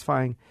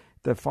satisfying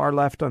the far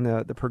left on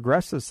the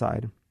progressive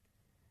side,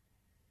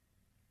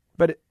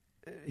 but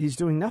he's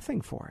doing nothing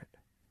for it.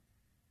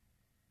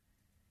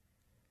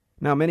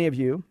 Now, many of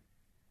you,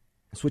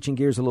 switching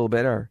gears a little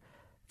bit, are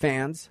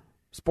fans,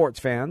 sports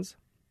fans,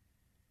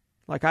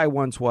 like I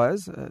once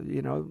was.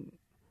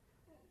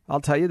 I'll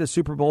tell you, the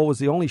Super Bowl was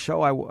the only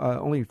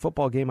only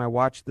football game I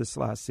watched this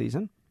last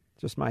season.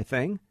 Just my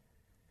thing.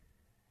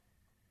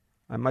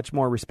 I much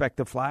more respect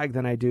the flag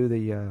than I do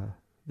the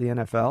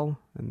NFL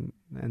and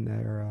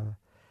their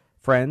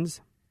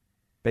friends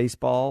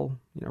Baseball,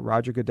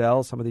 Roger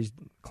Goodell, some of these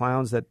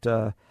clowns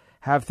that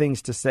have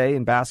things to say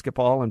in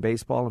basketball and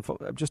baseball and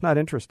football. I'm just not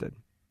interested.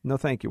 No,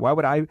 thank you. Why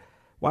would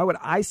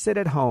I sit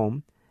at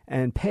home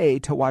and pay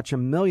to watch a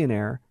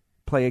millionaire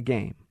play a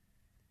game?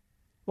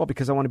 Well,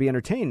 because I want to be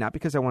entertained, not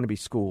because I want to be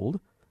schooled,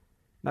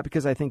 not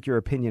because I think your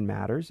opinion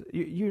matters.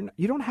 You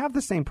don't have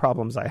the same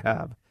problems I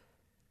have.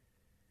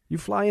 You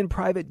fly in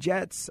private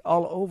jets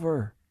all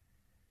over.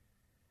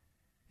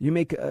 You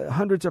make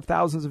hundreds of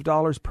thousands of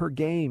dollars per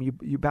game.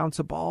 You bounce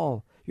a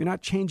ball. You're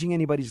not changing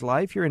anybody's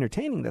life. You're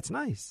entertaining. That's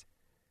nice.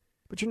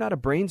 But you're not a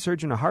brain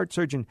surgeon, a heart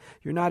surgeon.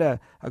 You're not a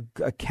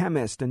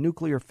chemist, a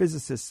nuclear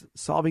physicist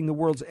solving the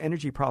world's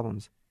energy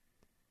problems.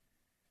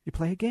 You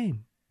play a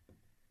game.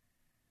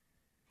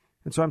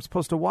 And so I'm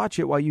supposed to watch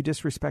it while you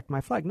disrespect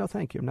my flag. No,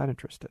 thank you. I'm not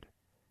interested.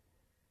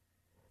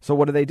 So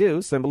what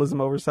do?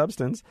 Symbolism over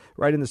substance,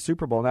 right in the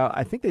Super Bowl. Now,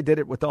 I think they did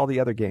it with all the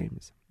other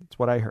games. That's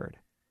what I heard.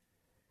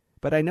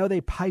 But I know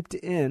they piped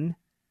in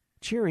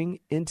cheering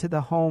into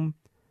the home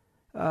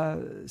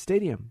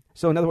stadium.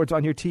 So in other words,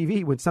 on your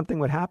TV, when something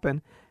would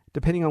happen,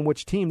 depending on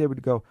which team, they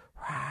would go,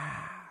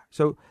 rah.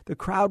 So the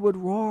crowd would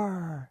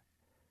roar,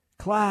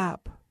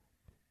 clap,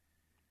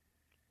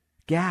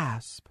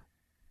 gasp.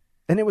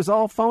 And it was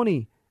all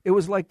phony. It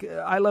was like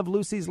I Love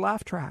Lucy's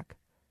laugh track.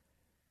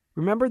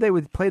 Remember, they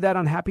would play that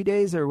on Happy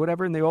Days or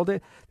whatever in the old days?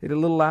 They had a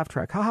little laugh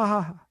track. Ha, ha,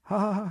 ha, ha,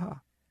 ha, ha,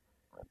 ha.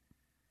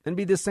 And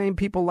be the same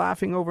people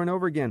laughing over and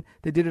over again.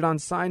 They did it on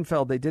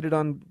Seinfeld. They did it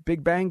on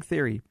Big Bang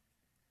Theory.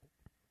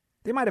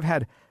 They might have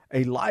had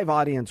a live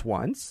audience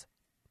once,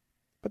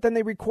 but then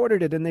they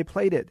recorded it and they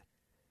played it.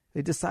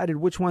 They decided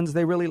which ones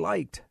they really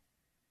liked.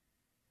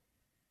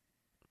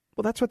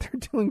 Well, that's what they're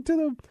doing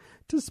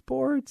to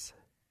sports.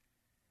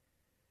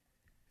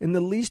 In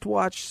the least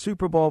watched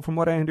Super Bowl, from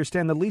what I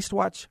understand, the least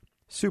watched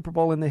Super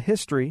Bowl in the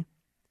history,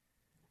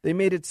 they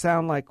made it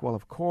sound like, well,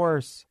 of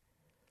course,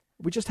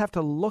 we just have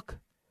to look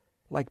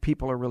like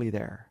people are really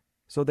there.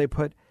 So they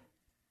put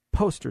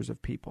posters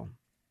of people.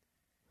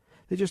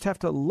 They just have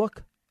to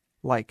look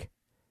like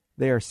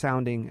they are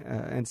sounding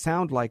and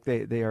sound like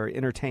they are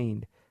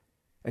entertained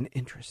and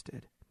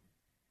interested.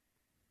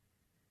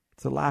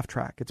 It's a laugh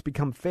track. It's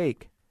become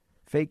fake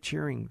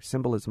cheering,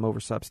 symbolism over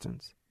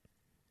substance.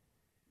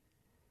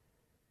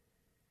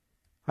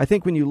 I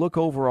think when you look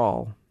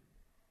overall,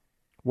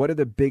 what are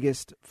the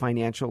biggest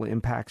financial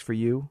impacts for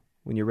you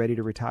when you're ready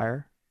to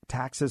retire?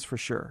 Taxes for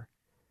sure.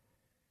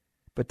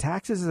 But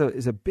taxes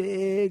is a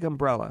big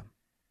umbrella,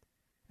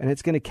 and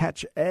it's going to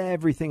catch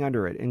everything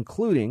under it,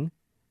 including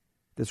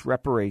this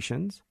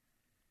reparations.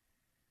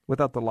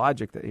 Without the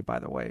logic that, by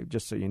the way,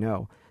 just so you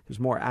know, there's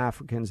more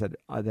Africans that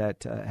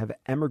have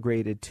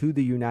emigrated to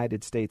the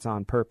United States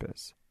on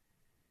purpose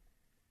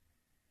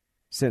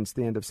since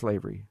the end of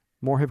slavery.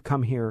 More have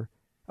come here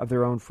of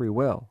their own free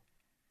will.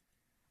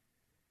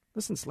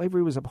 Listen,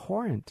 slavery was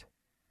abhorrent.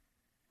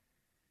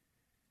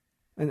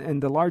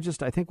 And the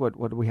largest, I think,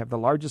 what we have, the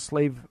largest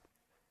slave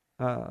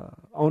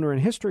owner in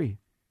history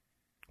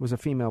was a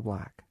female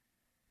black.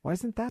 Why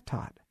isn't that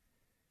taught?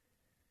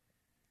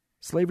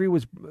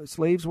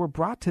 Slaves were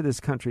brought to this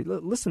country.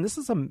 Listen, this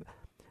is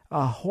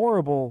a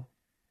horrible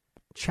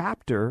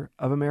chapter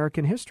of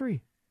American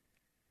history.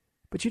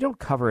 But you don't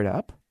cover it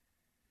up.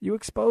 You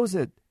expose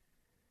it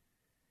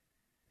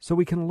so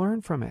we can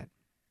learn from it.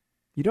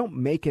 You don't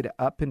make it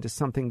up into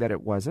something that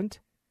it wasn't.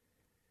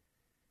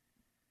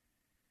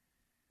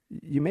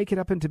 You make it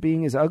up into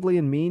being as ugly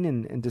and mean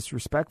and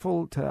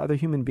disrespectful to other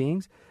human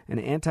beings and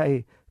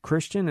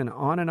anti-Christian and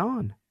on and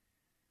on.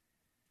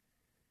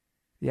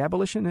 The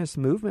abolitionist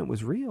movement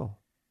was real.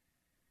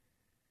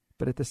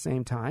 But at the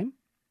same time,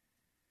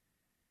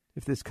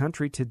 if this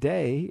country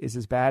today is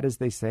as bad as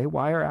they say,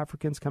 why are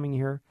Africans coming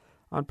here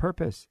on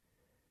purpose?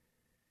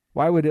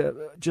 Why would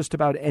just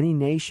about any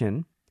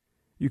nation,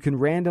 you can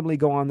randomly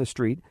go on the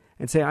street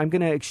and say, I'm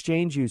going to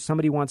exchange you.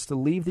 Somebody wants to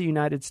leave the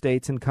United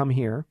States and come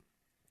here.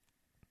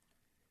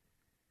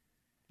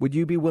 Would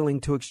you be willing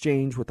to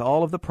exchange with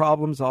all of the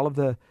problems, all of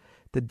the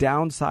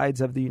downsides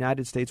of the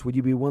United States? Would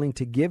you be willing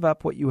to give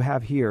up what you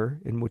have here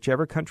in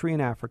whichever country in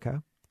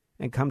Africa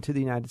and come to the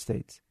United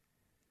States?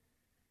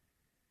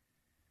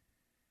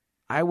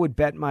 I would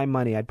bet my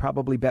money, I'd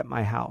probably bet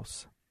my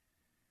house,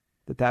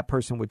 that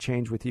person would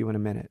change with you in a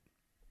minute.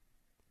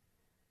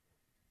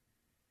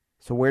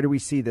 So where do we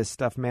see this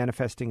stuff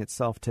manifesting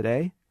itself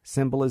today?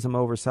 Symbolism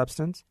over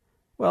substance?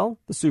 Well,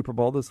 the Super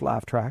Bowl, this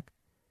laugh track.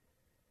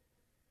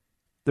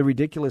 The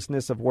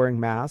ridiculousness of wearing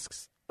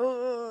masks.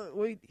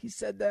 Wait, he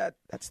said that.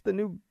 That's the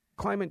new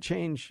climate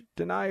change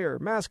denier,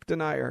 mask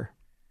denier.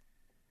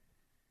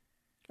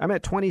 I'm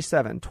at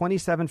 27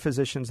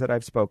 physicians that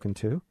I've spoken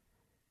to.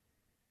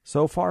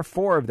 So far,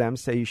 4 of them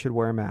say you should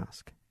wear a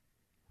mask.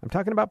 I'm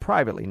talking about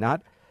privately,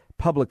 not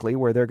publicly,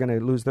 where they're going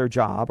to lose their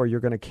job or you're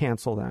going to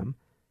cancel them.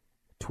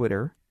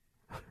 Twitter,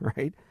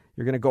 right?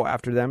 You're going to go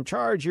after them.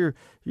 Charge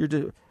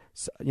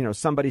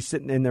somebody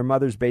sitting in their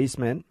mother's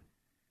basement.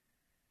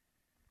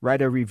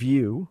 Write a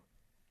review.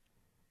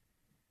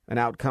 And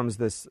out comes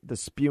the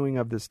spewing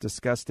of this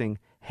disgusting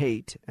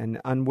hate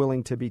and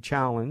unwilling to be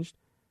challenged.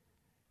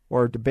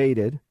 or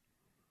debated,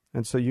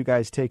 and so you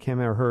guys take him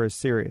or her as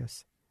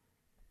serious.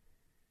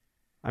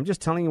 I'm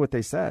just telling you what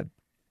they said.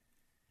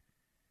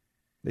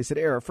 They said,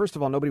 error. First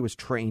of all, nobody was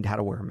trained how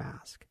to wear a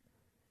mask.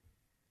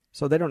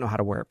 So they don't know how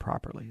to wear it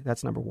properly.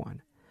 That's number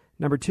one.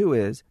 Number two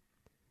is,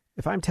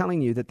 if I'm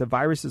telling you that the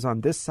virus is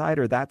on this side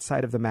or that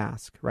side of the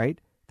mask,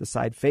 right? The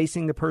side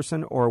facing the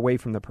person or away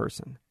from the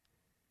person,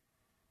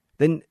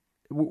 then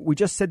we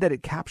just said that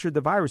it captured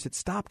the virus. It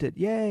stopped it.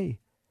 Yay.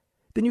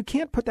 Then you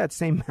can't put that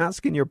same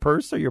mask in your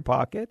purse or your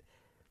pocket.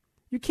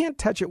 You can't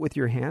touch it with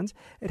your hands.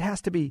 It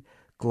has to be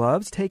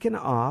gloves taken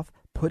off,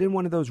 put in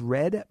one of those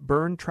red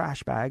burn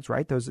trash bags,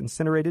 right? Those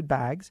incinerated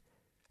bags,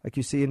 like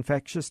you see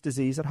infectious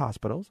disease at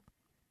hospitals.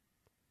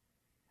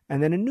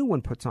 And then a new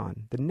one puts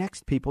on. The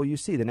next people you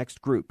see, the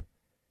next group.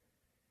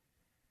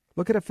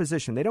 Look at a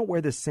physician. They don't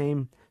wear the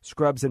same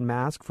scrubs and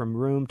mask from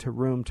room to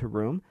room to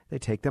room. They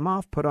take them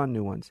off, put on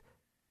new ones.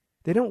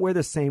 They don't wear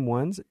the same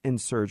ones in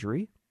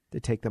surgery. They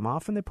take them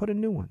off and they put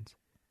in new ones.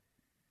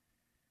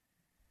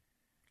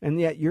 And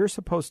yet you're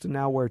supposed to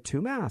now wear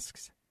 2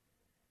 masks.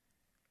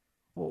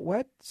 Well,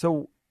 what?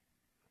 So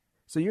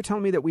you're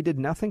telling me that we did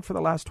nothing for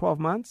the last 12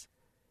 months?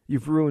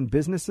 You've ruined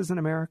businesses in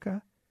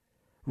America,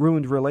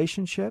 ruined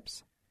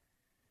relationships.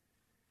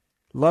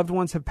 Loved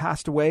ones have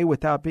passed away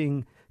without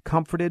being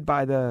comforted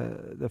by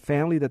the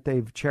family that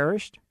they've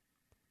cherished.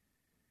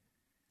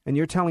 And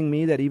you're telling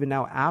me that even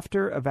now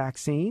after a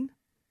vaccine,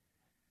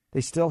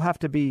 they still have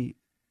to be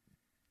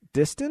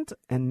distant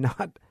and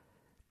not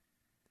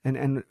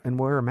and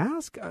wear a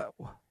mask?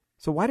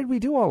 So why did we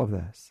do all of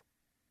this?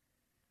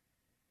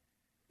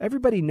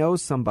 Everybody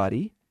knows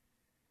somebody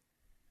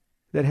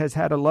that has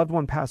had a loved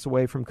one pass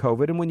away from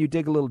COVID. And when you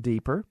dig a little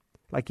deeper,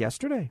 like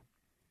yesterday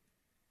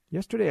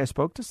I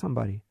spoke to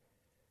somebody.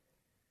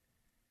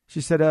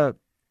 She said,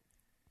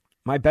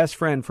 my best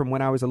friend from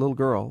when I was a little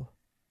girl,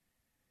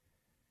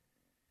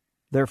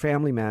 their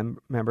family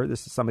member,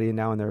 this is somebody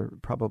now in their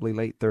probably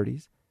late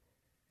 30s,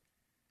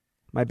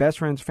 my best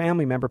friend's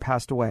family member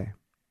passed away.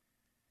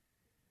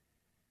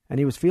 And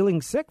he was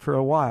feeling sick for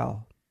a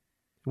while.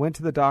 He went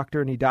to the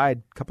doctor and he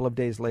died a couple of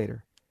days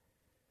later.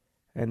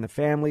 And the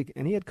family,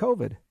 and he had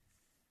COVID.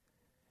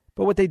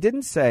 But what they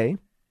didn't say,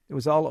 it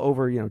was all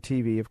over,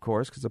 TV, of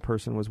course, because the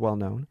person was well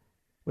known.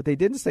 What they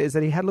didn't say is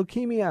that he had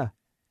leukemia.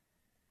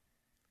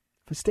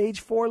 For stage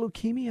 4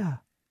 leukemia.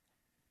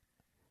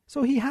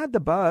 So he had the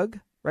bug,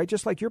 right?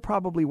 Just like you're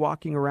probably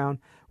walking around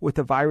with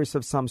a virus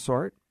of some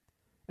sort,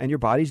 and your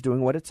body's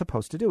doing what it's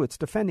supposed to do. It's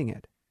defending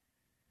it.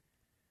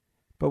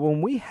 But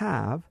when we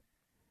have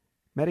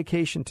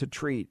medication to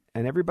treat,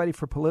 and everybody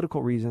for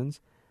political reasons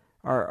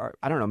are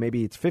I don't know,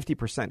 maybe it's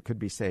 50% could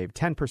be saved,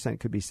 10%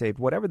 could be saved,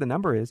 whatever the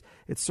number is,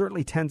 it's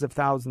certainly tens of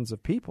thousands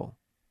of people.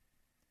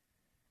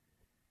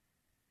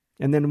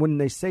 And then when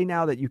they say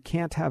now that you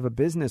can't have a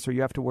business or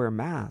you have to wear a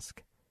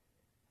mask,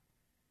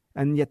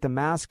 and yet the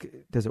mask,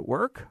 does it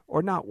work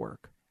or not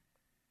work?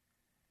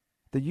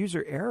 The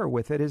user error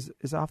with it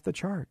is off the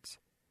charts.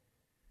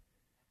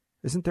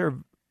 Isn't there,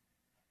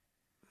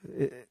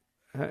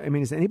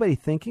 is anybody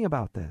thinking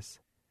about this?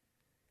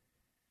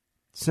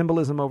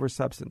 Symbolism over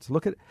substance.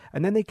 Look at,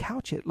 and then they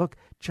couch it. Look,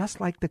 just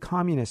like the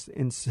communists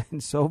in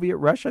Soviet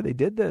Russia, they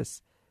did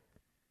this.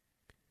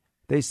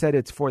 They said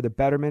it's for the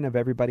betterment of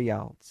everybody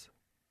else.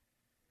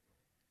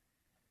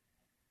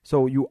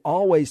 So you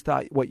always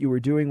thought what you were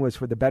doing was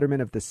for the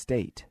betterment of the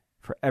state,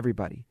 for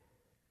everybody.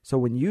 So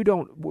when you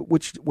don't,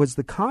 which was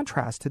the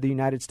contrast to the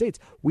United States,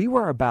 we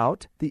were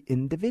about the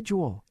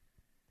individual.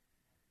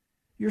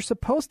 You're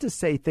supposed to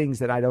say things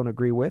that I don't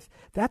agree with.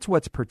 That's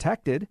what's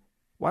protected.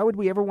 Why would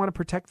we ever want to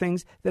protect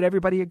things that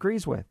everybody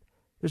agrees with?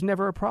 There's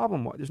never a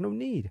problem. There's no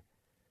need.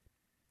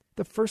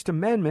 The First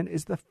Amendment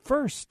is the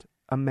First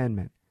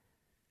Amendment.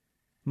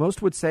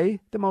 Most would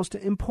say the most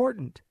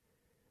important.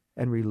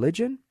 And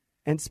religion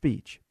and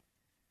speech.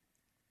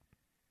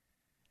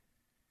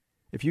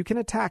 If you can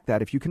attack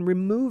that, if you can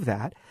remove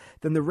that,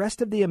 then the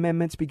rest of the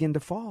amendments begin to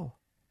fall.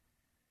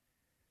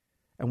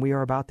 And we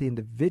are about the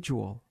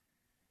individual.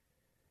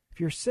 If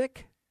you're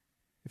sick,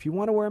 if you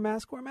want to wear a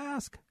mask, wear a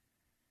mask.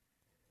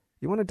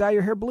 You want to dye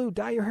your hair blue,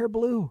 dye your hair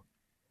blue.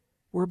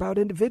 We're about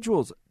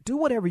individuals. Do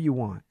whatever you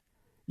want.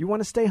 You want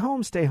to stay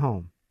home, stay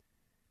home.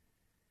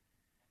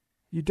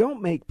 You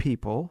don't make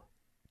people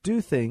do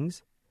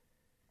things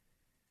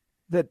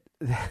that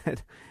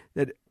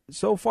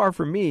so far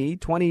for me,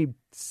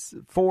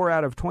 24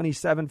 out of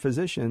 27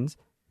 physicians,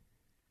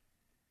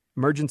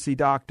 emergency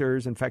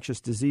doctors,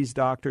 infectious disease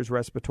doctors,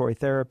 respiratory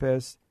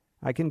therapists,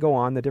 I can go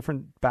on the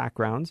different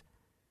backgrounds.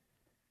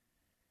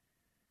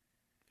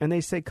 And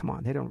they say, come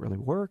on, they don't really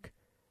work.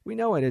 We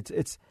know it.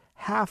 It's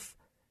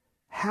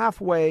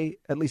halfway,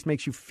 at least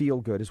makes you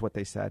feel good, is what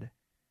they said.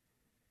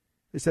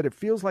 They said it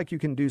feels like you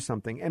can do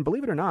something. And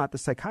believe it or not, the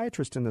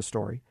psychiatrist in the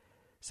story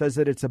says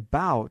that it's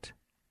about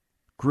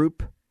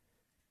group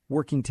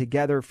working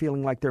together,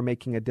 feeling like they're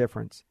making a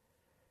difference.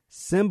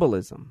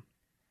 Symbolism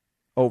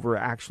over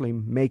actually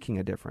making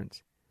a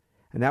difference.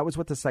 And that was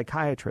what the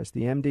psychiatrist,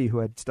 the MD, who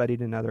had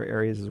studied in other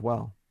areas as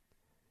well.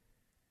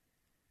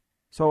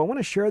 So I want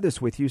to share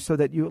this with you so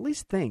that you at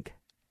least think,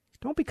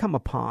 Don't become a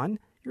pawn.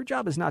 Your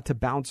job is not to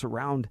bounce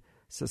around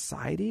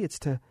society. It's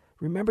to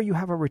remember you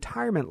have a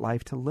retirement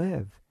life to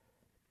live,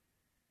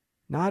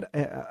 not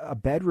a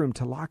bedroom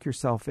to lock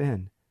yourself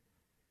in.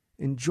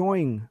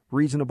 Enjoying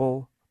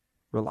reasonable,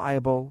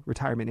 reliable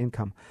retirement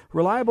income.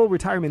 Reliable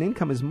retirement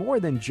income is more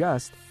than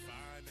just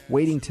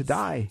waiting to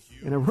die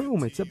in a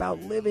room. It's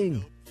about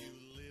living.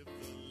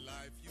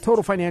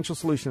 Total Financial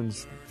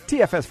Solutions,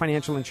 TFS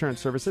Financial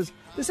Insurance Services.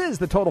 This is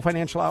the Total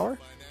Financial Hour.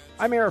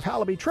 I'm Arif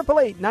Halaby,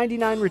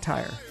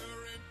 888-99-RETIRE.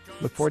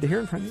 Look forward to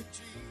hearing from you.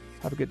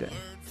 Have a good day.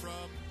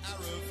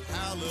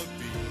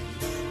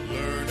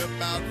 Learn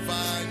about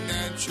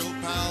financial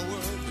power.